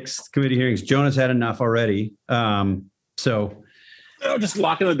 6th committee hearings. Jonah's had enough already. Just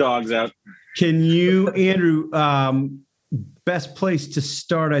locking the dogs out. Can you, Andrew, best place to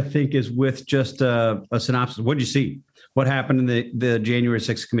start, I think, is with just a synopsis. What did you see? What happened in the January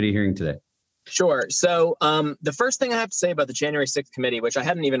 6th committee hearing today? Sure. So the first thing I have to say about the January 6th committee, which I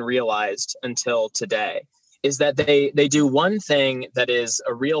hadn't even realized until today, is that they do one thing that is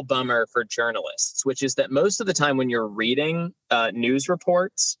a real bummer for journalists, which is that most of the time when you're reading news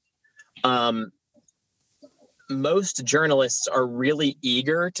reports, most journalists are really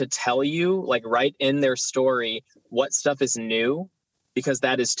eager to tell you, like right in their story, what stuff is new, because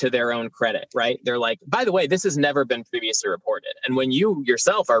that is to their own credit, right? They're like, by the way, this has never been previously reported. And when you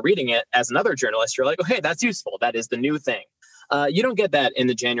yourself are reading it as another journalist, you're like, okay, that's useful. That is the new thing. You don't get that in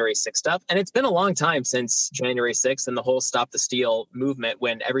the January 6th stuff. And it's been a long time since January 6th and the whole Stop the Steal movement,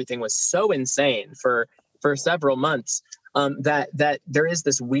 when everything was so insane for several months. That there is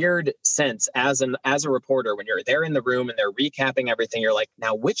this weird sense as a reporter, when you're there in the room and they're recapping everything, you're like,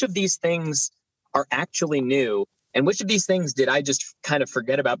 now which of these things are actually new, and which of these things did I just kind of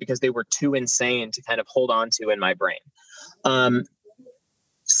forget about because they were too insane to kind of hold on to in my brain?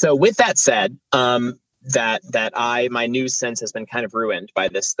 So with that said, my news sense has been kind of ruined by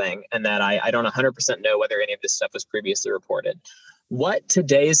this thing, and that I don't 100% know whether any of this stuff was previously reported. What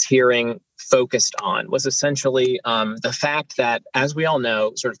today's hearing focused on was essentially the fact that, as we all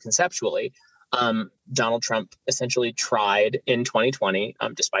know, sort of conceptually, Donald Trump essentially tried in 2020,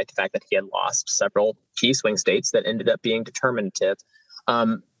 despite the fact that he had lost several key swing states that ended up being determinative,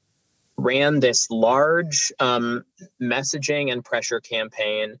 ran this large messaging and pressure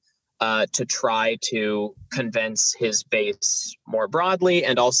campaign to try to convince his base more broadly,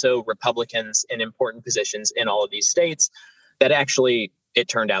 and also Republicans in important positions in all of these states, that actually it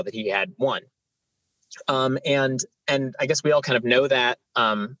turned out that he had won. And I guess we all kind of know that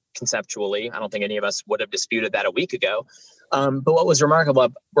conceptually. I don't think any of us would have disputed that a week ago. But what was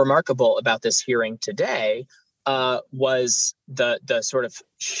remarkable about this hearing today was the sort of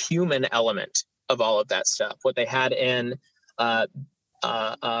human element of all of that stuff. What they had in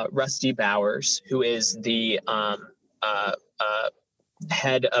Rusty Bowers, who is the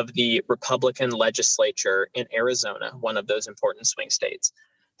head of the Republican legislature in Arizona, one of those important swing states.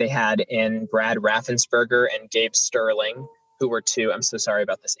 They had in Brad Raffensperger and Gabe Sterling, who were two, I'm so sorry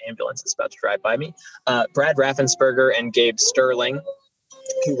about this ambulance that's about to drive by me. Brad Raffensperger and Gabe Sterling,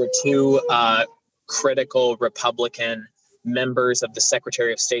 who were two critical Republican members of the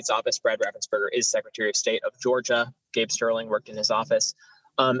Secretary of State's office. Brad Raffensperger is Secretary of State of Georgia. Gabe Sterling worked in his office.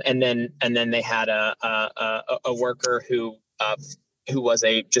 And then they had a worker who was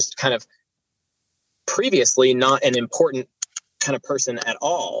a just kind of previously not an important kind of person at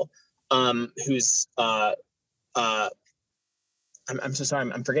all, who's I'm so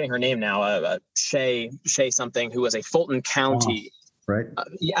sorry, I'm forgetting her name now. Shay something, who was a Fulton County right?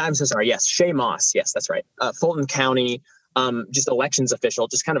 Yeah, I'm so sorry. Yes, Shay Moss. Yes, that's right. Fulton County, just elections official,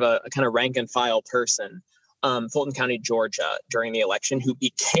 just kind of a kind of rank and file person. Fulton County, Georgia, during the election, who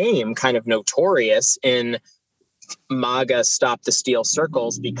became kind of notorious in MAGA Stop the Steal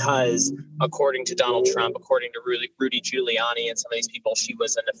circles because, according to Donald Trump, according to Rudy Giuliani and some of these people, she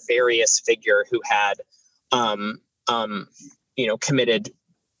was a nefarious figure who had, committed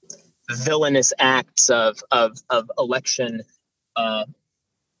villainous acts of election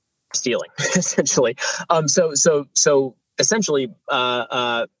stealing, essentially. So essentially,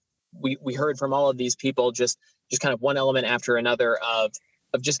 we heard from all of these people just kind of one element after another of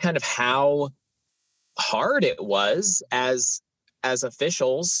just kind of how hard it was as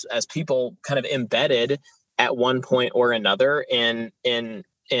officials, as people kind of embedded at one point or another in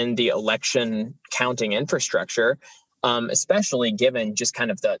the election counting infrastructure, especially given just kind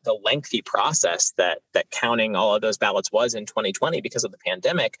of the lengthy process that counting all of those ballots was in 2020 because of the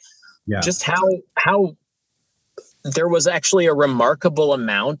pandemic. Yeah. Just how there was actually a remarkable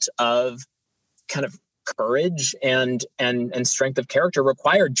amount of kind of courage and strength of character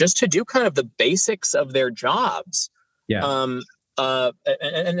required just to do kind of the basics of their jobs. Yeah.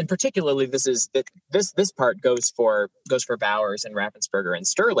 And particularly this part goes for Bowers and Raffensperger and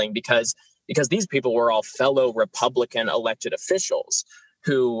Sterling because these people were all fellow Republican elected officials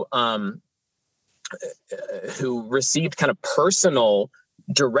who received kind of personal,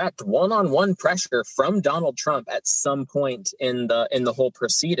 direct, one-on-one pressure from Donald Trump at some point in the whole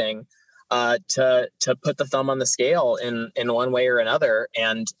proceeding to put the thumb on the scale in one way or another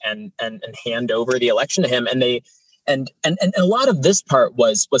and hand over the election to him. And a lot of this part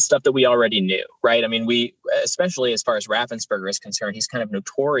was stuff that we already knew, right? I mean, we, especially as far as Raffensperger is concerned, he's kind of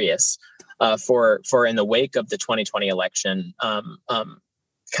notorious for in the wake of the 2020 election,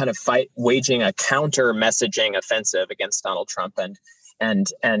 kind of waging a counter messaging offensive against Donald Trump and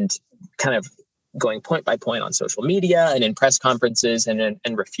kind of going point by point on social media and in press conferences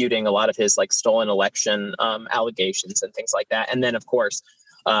and refuting a lot of his like stolen election allegations and things like that. And then, of course,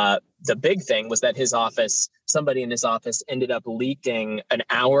 the big thing was that somebody in his office ended up leaking an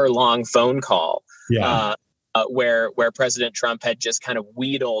hour-long phone call where President Trump had just kind of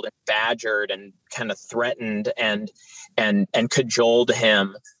wheedled and badgered and kind of threatened and cajoled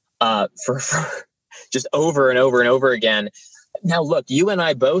him for just over and over and over again. Now, look, you and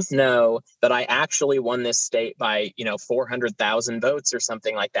I both know that I actually won this state by, 400,000 votes or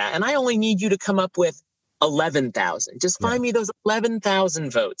something like that. And I only need you to come up with 11,000. Just find me those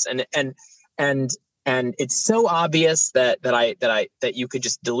 11,000 votes. And it's so obvious that you could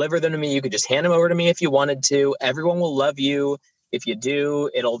just deliver them to me. You could just hand them over to me if you wanted to. Everyone will love you. If you do,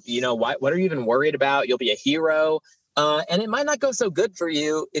 it'll, what are you even worried about? You'll be a hero. And it might not go so good for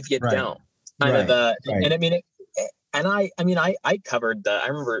you if you don't. And I mean, I covered I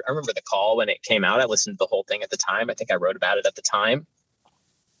remember the call when it came out. I listened to the whole thing at the time. I think I wrote about it at the time.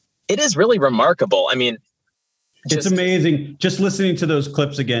 It is really remarkable. I mean, it's amazing. Just listening to those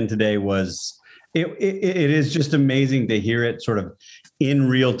clips again today it is just amazing to hear it sort of in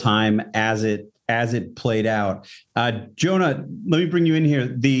real time as it played out. Jonah, let me bring you in here.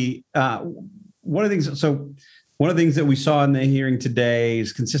 One of the things that we saw in the hearing today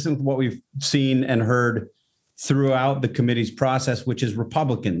is consistent with what we've seen and heard throughout the committee's process, which is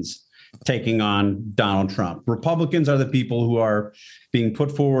Republicans taking on Donald Trump. Republicans are the people who are being put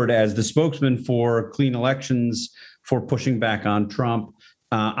forward as the spokesman for clean elections, for pushing back on Trump.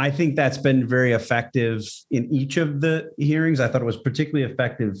 I think that's been very effective in each of the hearings. I thought it was particularly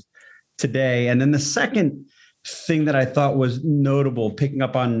effective today. And then the second thing that I thought was notable, picking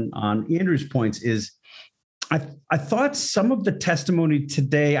up on Andrew's points, is I thought some of the testimony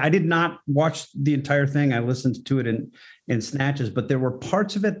today, I did not watch the entire thing. I listened to it in snatches, but there were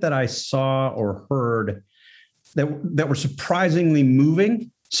parts of it that I saw or heard that were surprisingly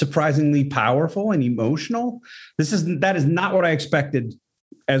moving, surprisingly powerful and emotional. That is not what I expected.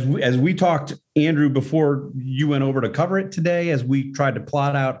 As we talked, Andrew, before you went over to cover it today, as we tried to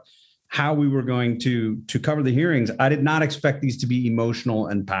plot out how we were going to cover the hearings, I did not expect these to be emotional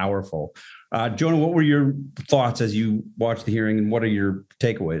and powerful. Jonah, what were your thoughts as you watched the hearing, and what are your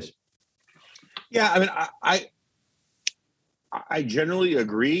takeaways? Yeah, I mean, I generally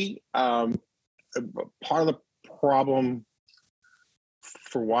agree. Part of the problem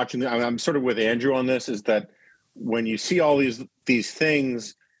for watching, I'm sort of with Andrew on this, is that when you see all these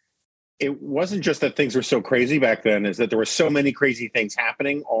things, it wasn't just that things were so crazy back then, is that there were so many crazy things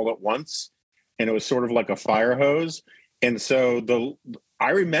happening all at once, and it was sort of like a fire hose. And so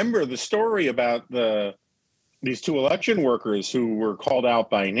I remember the story about these two election workers who were called out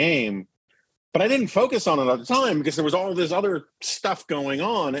by name but I didn't focus on it at the time because there was all this other stuff going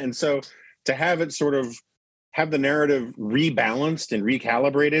on. And so to have it sort of have the narrative rebalanced and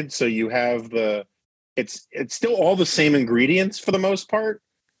recalibrated, so you have it's still all the same ingredients for the most part,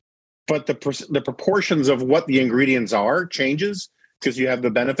 but the proportions of what the ingredients are changes because you have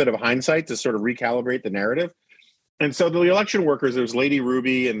the benefit of hindsight to sort of recalibrate the narrative. And so the election workers, there's Lady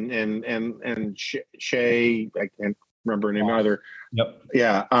Ruby and Shay, I can't remember her name either. Yep.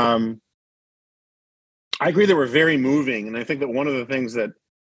 Yeah. I agree they were very moving. And I think that one of the things that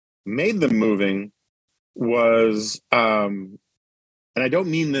made them moving was, and I don't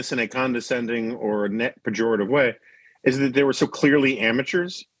mean this in a condescending or net pejorative way, is that they were so clearly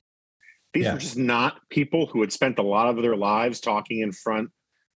amateurs. These were just not people who had spent a lot of their lives talking in front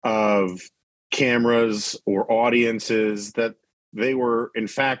of cameras or audiences, that they were in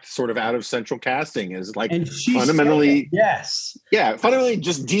fact sort of out of central casting as like fundamentally fundamentally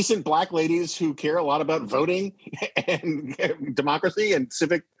just decent Black ladies who care a lot about voting and democracy and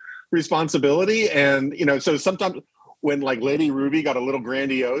civic responsibility. And so sometimes when like Lady Ruby got a little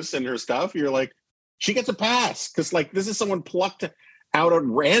grandiose in her stuff, you're like, she gets a pass because like this is someone plucked out at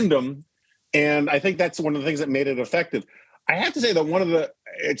random. And I think that's one of the things that made it effective. I have to say that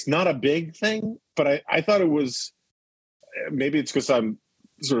it's not a big thing, but I thought it was, maybe it's because I'm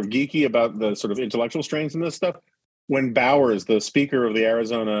sort of geeky about the sort of intellectual strains in this stuff. When Bowers, the speaker of the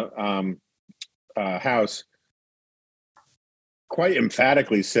Arizona House, quite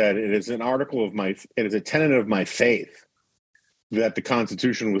emphatically said, it is a tenet of my faith that the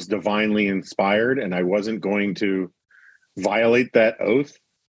Constitution was divinely inspired, and I wasn't going to violate that oath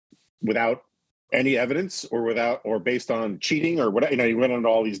without any evidence or based on cheating or whatever. He went into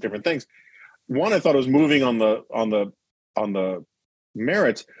all these different things. One, I thought it was moving on the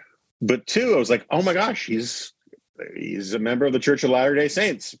merits, but two, I was like, oh my gosh, he's a member of the Church of Latter-day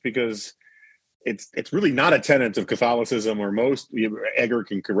Saints, because it's really not a tenet of Catholicism or most, Edgar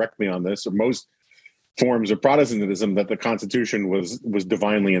can correct me on this, or most forms of Protestantism, that the Constitution was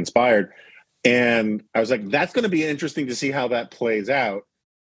divinely inspired. And I was like, that's going to be interesting to see how that plays out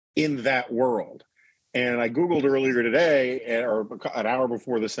in that world. And I Googled earlier today, or an hour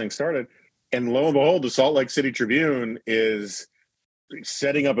before this thing started, and lo and behold, the Salt Lake City Tribune is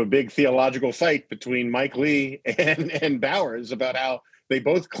setting up a big theological fight between Mike Lee and Bowers about how they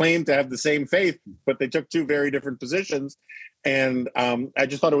both claim to have the same faith, but they took two very different positions. And I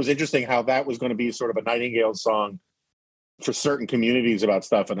just thought it was interesting how that was going to be sort of a Nightingale song for certain communities about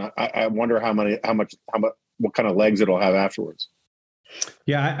stuff. And I wonder what kind of legs it'll have afterwards.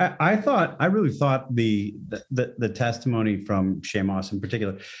 Yeah, I really thought the testimony from Shay Moss in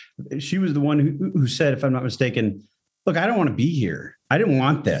particular, she was the one who said, if I'm not mistaken, look, I don't want to be here. I didn't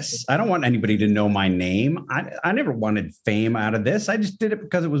want this. I don't want anybody to know my name. I never wanted fame out of this. I just did it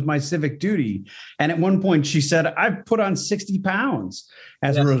because it was my civic duty. And at one point she said, I've put on 60 pounds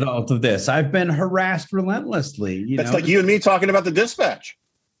as a result of this. I've been harassed relentlessly. That's like you and me talking about the dispatch.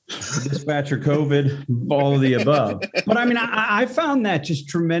 Dispatcher, COVID, all of the above. But I mean, I found that just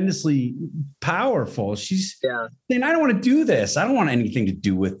tremendously powerful. She's saying, I don't want to do this. I don't want anything to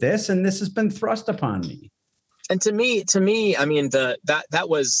do with this. And this has been thrust upon me. And to me, I mean, that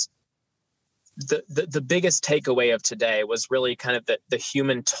was the biggest takeaway of today was really kind of the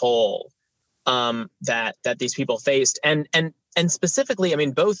human toll that these people faced. And specifically, I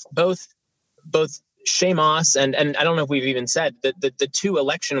mean, both Shay Moss and I don't know if we've even said that the two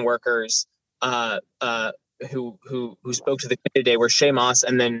election workers who spoke to the committee today were Shay Moss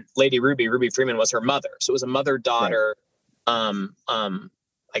and then Lady Ruby. Ruby Freeman was her mother, so it was a mother-daughter, I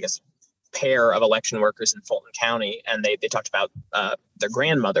guess, pair of election workers in Fulton County, and they talked about their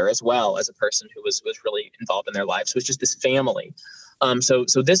grandmother as well as a person who was really involved in their lives. So it's just this family. So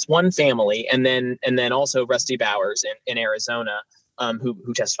this one family, and then also Rusty Bowers in Arizona,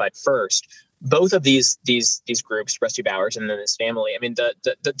 who testified first. Both of these groups, Rusty Bowers and then this family, I mean,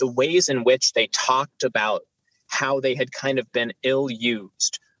 the ways in which they talked about how they had kind of been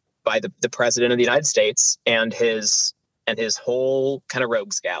ill-used by the president of the United States and his whole kind of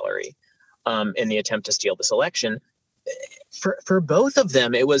rogues gallery in the attempt to steal this election. For both of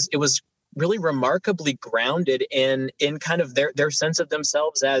them, it was really remarkably grounded in kind of their sense of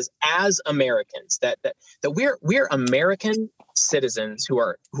themselves as Americans, that we're American citizens who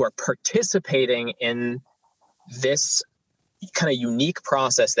are participating in this kind of unique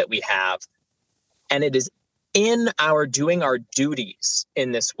process that we have, and it is in our doing our duties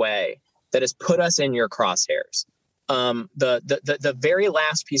in this way that has put us in your crosshairs. The very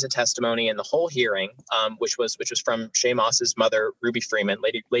last piece of testimony in the whole hearing, which was from Shay Moss's mother, Ruby Freeman,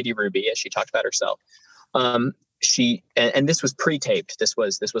 Lady Ruby, as she talked about herself. and this was pre-taped. This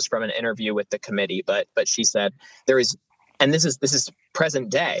was from an interview with the committee, but she said there is, and this is present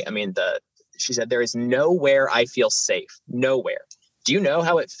day. I mean, she said, there is nowhere I feel safe. Nowhere. Do you know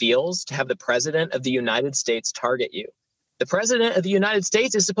how it feels to have the president of the United States target you? The president of the United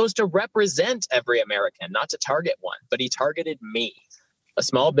States is supposed to represent every American, not to target one, but he targeted me, a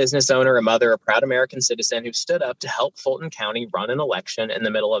small business owner, a mother, a proud American citizen who stood up to help Fulton County run an election in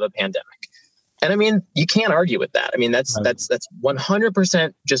the middle of a pandemic. And I mean, you can't argue with that. I mean, that's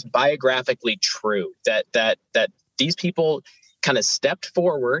 100% just biographically true that these people kind of stepped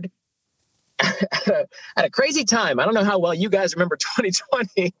forward at a crazy time. I don't know how well you guys remember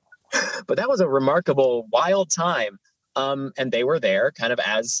 2020, but that was a remarkable, wild time. And they were there kind of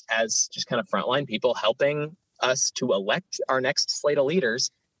as just kind of frontline people helping us to elect our next slate of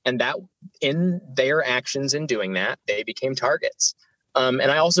leaders. And that in their actions in doing that, they became targets. And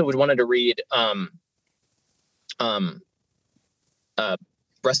I also wanted to read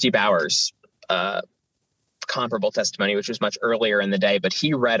Rusty Bowers' comparable testimony, which was much earlier in the day, but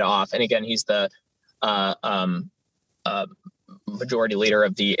he read off, and again, he's the majority leader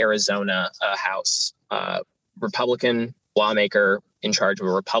of the Arizona House, Republican lawmaker in charge of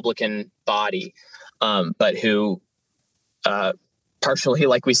a Republican body, but who partially,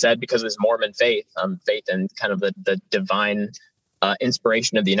 like we said, because of his Mormon faith in kind of the divine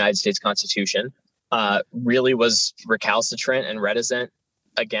inspiration of the United States Constitution, really was recalcitrant and reticent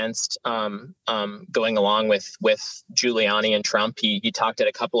against going along with Giuliani and Trump. He talked at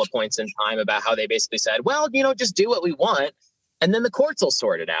a couple of points in time about how they basically said, well, just do what we want, and then the courts will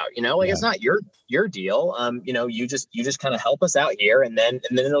sort it out. It's not your deal. You just kind of help us out here, and then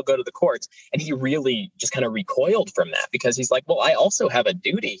it'll go to the courts. And he really just kind of recoiled from that, because he's like, well, I also have a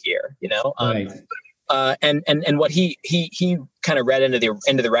duty here. Right. And what he kind of read into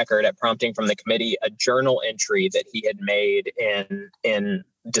the record at prompting from the committee, a journal entry that he had made in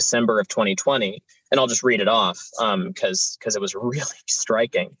December of 2020, and I'll just read it off because it was really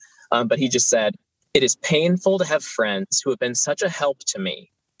striking. But he just said, "It is painful to have friends who have been such a help to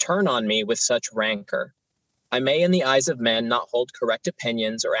me turn on me with such rancor. I may, in the eyes of men, not hold correct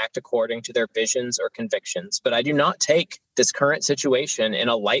opinions or act according to their visions or convictions, but I do not take this current situation in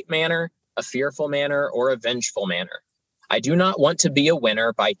a light manner, a fearful manner, or a vengeful manner. I do not want to be a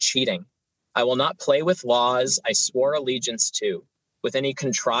winner by cheating. I will not play with laws I swore allegiance to, with any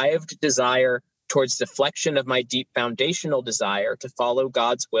contrived desire towards deflection of my deep foundational desire to follow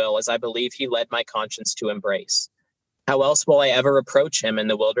God's will as I believe he led my conscience to embrace. How else will I ever approach him in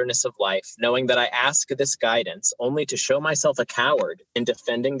the wilderness of life, knowing that I ask this guidance only to show myself a coward in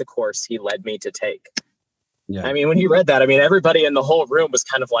defending the course he led me to take?" Yeah. I mean, when he read that, everybody in the whole room was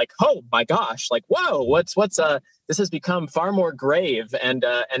kind of like, oh my gosh, like, whoa, this has become far more grave. And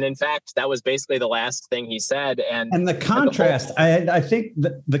in fact, that was basically the last thing he said. And the contrast, I think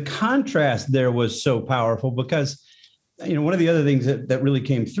the contrast there was so powerful, because, one of the other things that really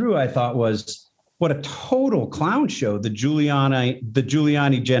came through, I thought, was what a total clown show the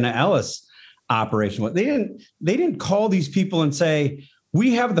Giuliani Jenna Ellis operation was. They didn't call these people and say,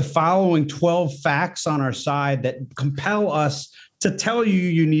 we have the following 12 facts on our side that compel us to tell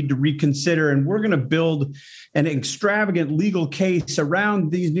you need to reconsider, and we're going to build an extravagant legal case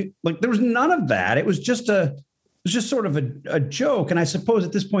around these new, there was none of that. It was just sort of a joke. And I suppose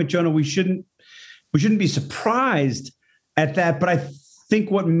at this point, Jonah, we shouldn't be surprised at that. But I think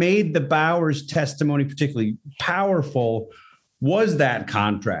what made the Bowers testimony particularly powerful was that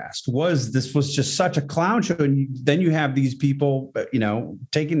contrast. This was just such a clown show, and then you have these people,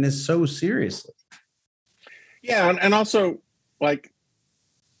 taking this so seriously. Yeah, and also,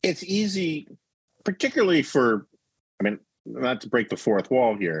 it's easy, particularly for, not to break the fourth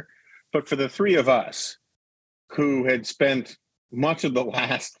wall here, but for the three of us who had spent much of the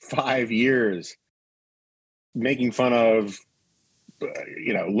last 5 years making fun of,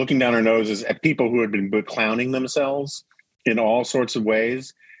 looking down our noses at people who had been clowning themselves in all sorts of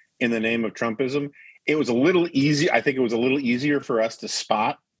ways in the name of Trumpism. It was a little easy. I think it was a little easier for us to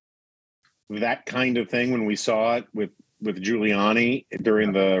spot that kind of thing when we saw it with Giuliani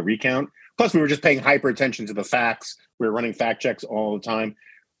during the recount. Plus, we were just paying hyper attention to the facts. We were running fact checks all the time.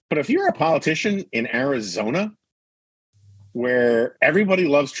 But if you're a politician in Arizona, where everybody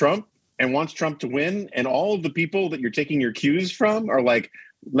loves Trump and wants Trump to win, and all of the people that you're taking your cues from are like,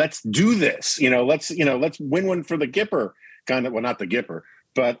 let's do this, let's win one for the Gipper. Kind of, well, not the Gipper,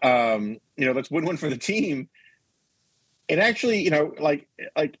 but let's win one for the team. It actually,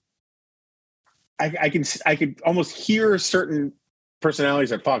 I could almost hear certain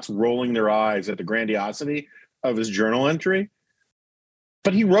personalities at Fox rolling their eyes at the grandiosity of his journal entry.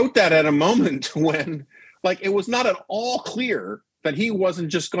 But he wrote that at a moment when Like, it was not at all clear that he wasn't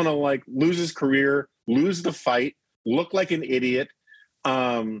just going to like lose his career, lose the fight, look like an idiot.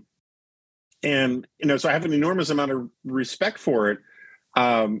 And, so I have an enormous amount of respect for it.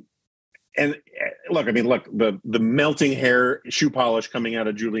 And look, the melting hair shoe polish coming out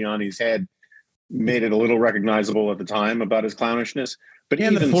of Giuliani's head made it a little recognizable at the time about his clownishness. But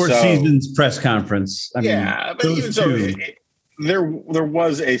and even the Four Seasons press conference. But even so, there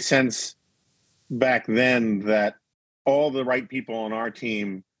was a sense back then that all the right people on our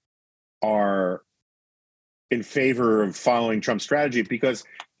team are in favor of following Trump's strategy, because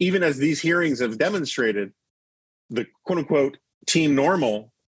even as these hearings have demonstrated, the quote unquote team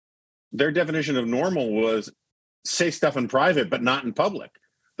normal, their definition of normal was say stuff in private, but not in public.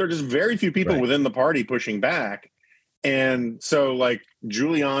 There are just very few people within the party pushing back. And so like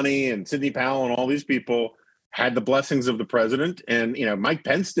Giuliani and Sidney Powell and all these people had the blessings of the president. And, Mike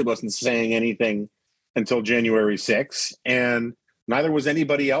Pence wasn't saying anything until January 6th. And neither was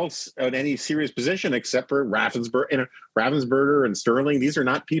anybody else in any serious position except for Ravensburger and Sterling. These are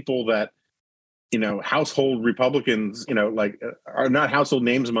not people that, household Republicans, are not household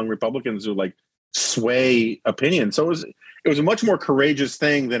names among Republicans who like sway opinion. So it was a much more courageous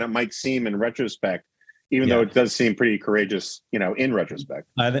thing than it might seem in retrospect, even though it does seem pretty courageous, in retrospect.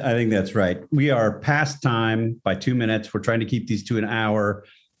 I think that's right. We are past time by 2 minutes. We're trying to keep these to an hour.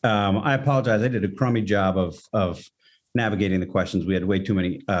 I apologize. I did a crummy job of navigating the questions. We had way too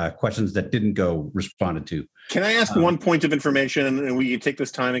many questions that didn't go responded to. Can I ask one point of information, and will you take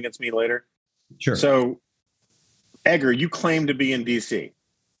this time against me later? Sure. So, Edgar, you claim to be in DC.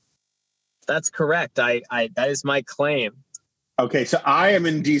 That's correct. I that is my claim. Okay, so I am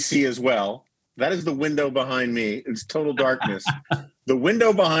in DC as well. That is the window behind me. It's total darkness. The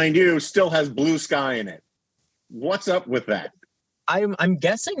window behind you still has blue sky in it. What's up with that? I'm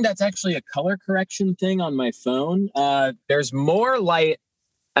guessing that's actually a color correction thing on my phone. There's more light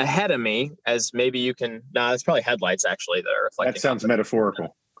ahead of me, as maybe you can. It's probably headlights actually that are reflecting. That sounds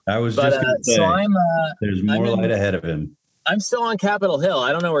metaphorical. I was just going to say, so there's more light ahead of him. I'm still on Capitol Hill.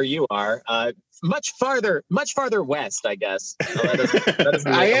 I don't know where you are. Much farther west, I guess. That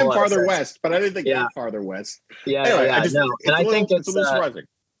doesn't I am farther west, but I didn't think you were farther west. Anyway, I think it's a little surprising.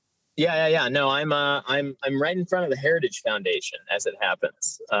 Yeah. No, I'm right in front of the Heritage Foundation as it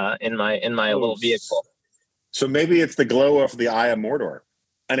happens, in my little vehicle. So maybe it's the glow of the Eye of Mordor.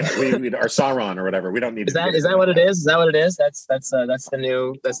 Anyway, we need our Sauron or whatever. We don't need. Is that what it is? Is that what it is? That's the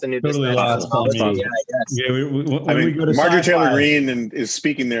new totally lost on me. Yeah, Marjorie Taylor Greene is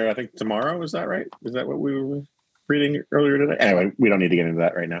speaking there. I think tomorrow. Is that right? Is that what we were reading earlier today? Anyway, we don't need to get into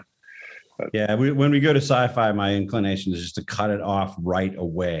that right now. But. Yeah, when we go to sci-fi, my inclination is just to cut it off right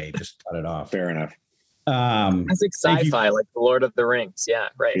away. Just cut it off. Fair enough. Classic sci-fi, like The Lord of the Rings. Yeah,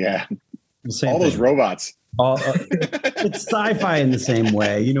 right. Yeah, all those robots. It's sci-fi in the same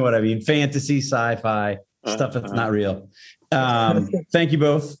way. You know what I mean? Fantasy, sci-fi, stuff that's not real. Thank you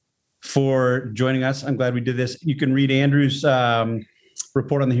both for joining us. I'm glad we did this. You can read Andrew's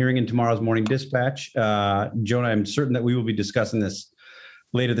report on the hearing in tomorrow's Morning Dispatch. Jonah, I'm certain that we will be discussing this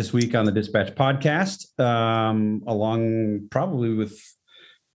later this week on the Dispatch podcast, along probably with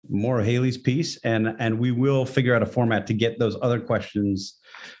more of Haley's piece. And we will figure out a format to get those other questions.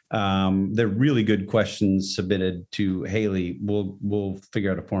 They're really good questions submitted to Haley. We'll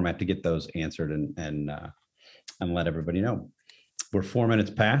figure out a format to get those answered and let everybody know. We're 4 minutes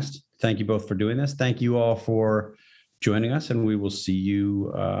past. Thank you both for doing this. Thank you all for joining us, and we will see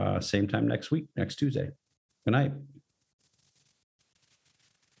you same time next week, next Tuesday. Good night.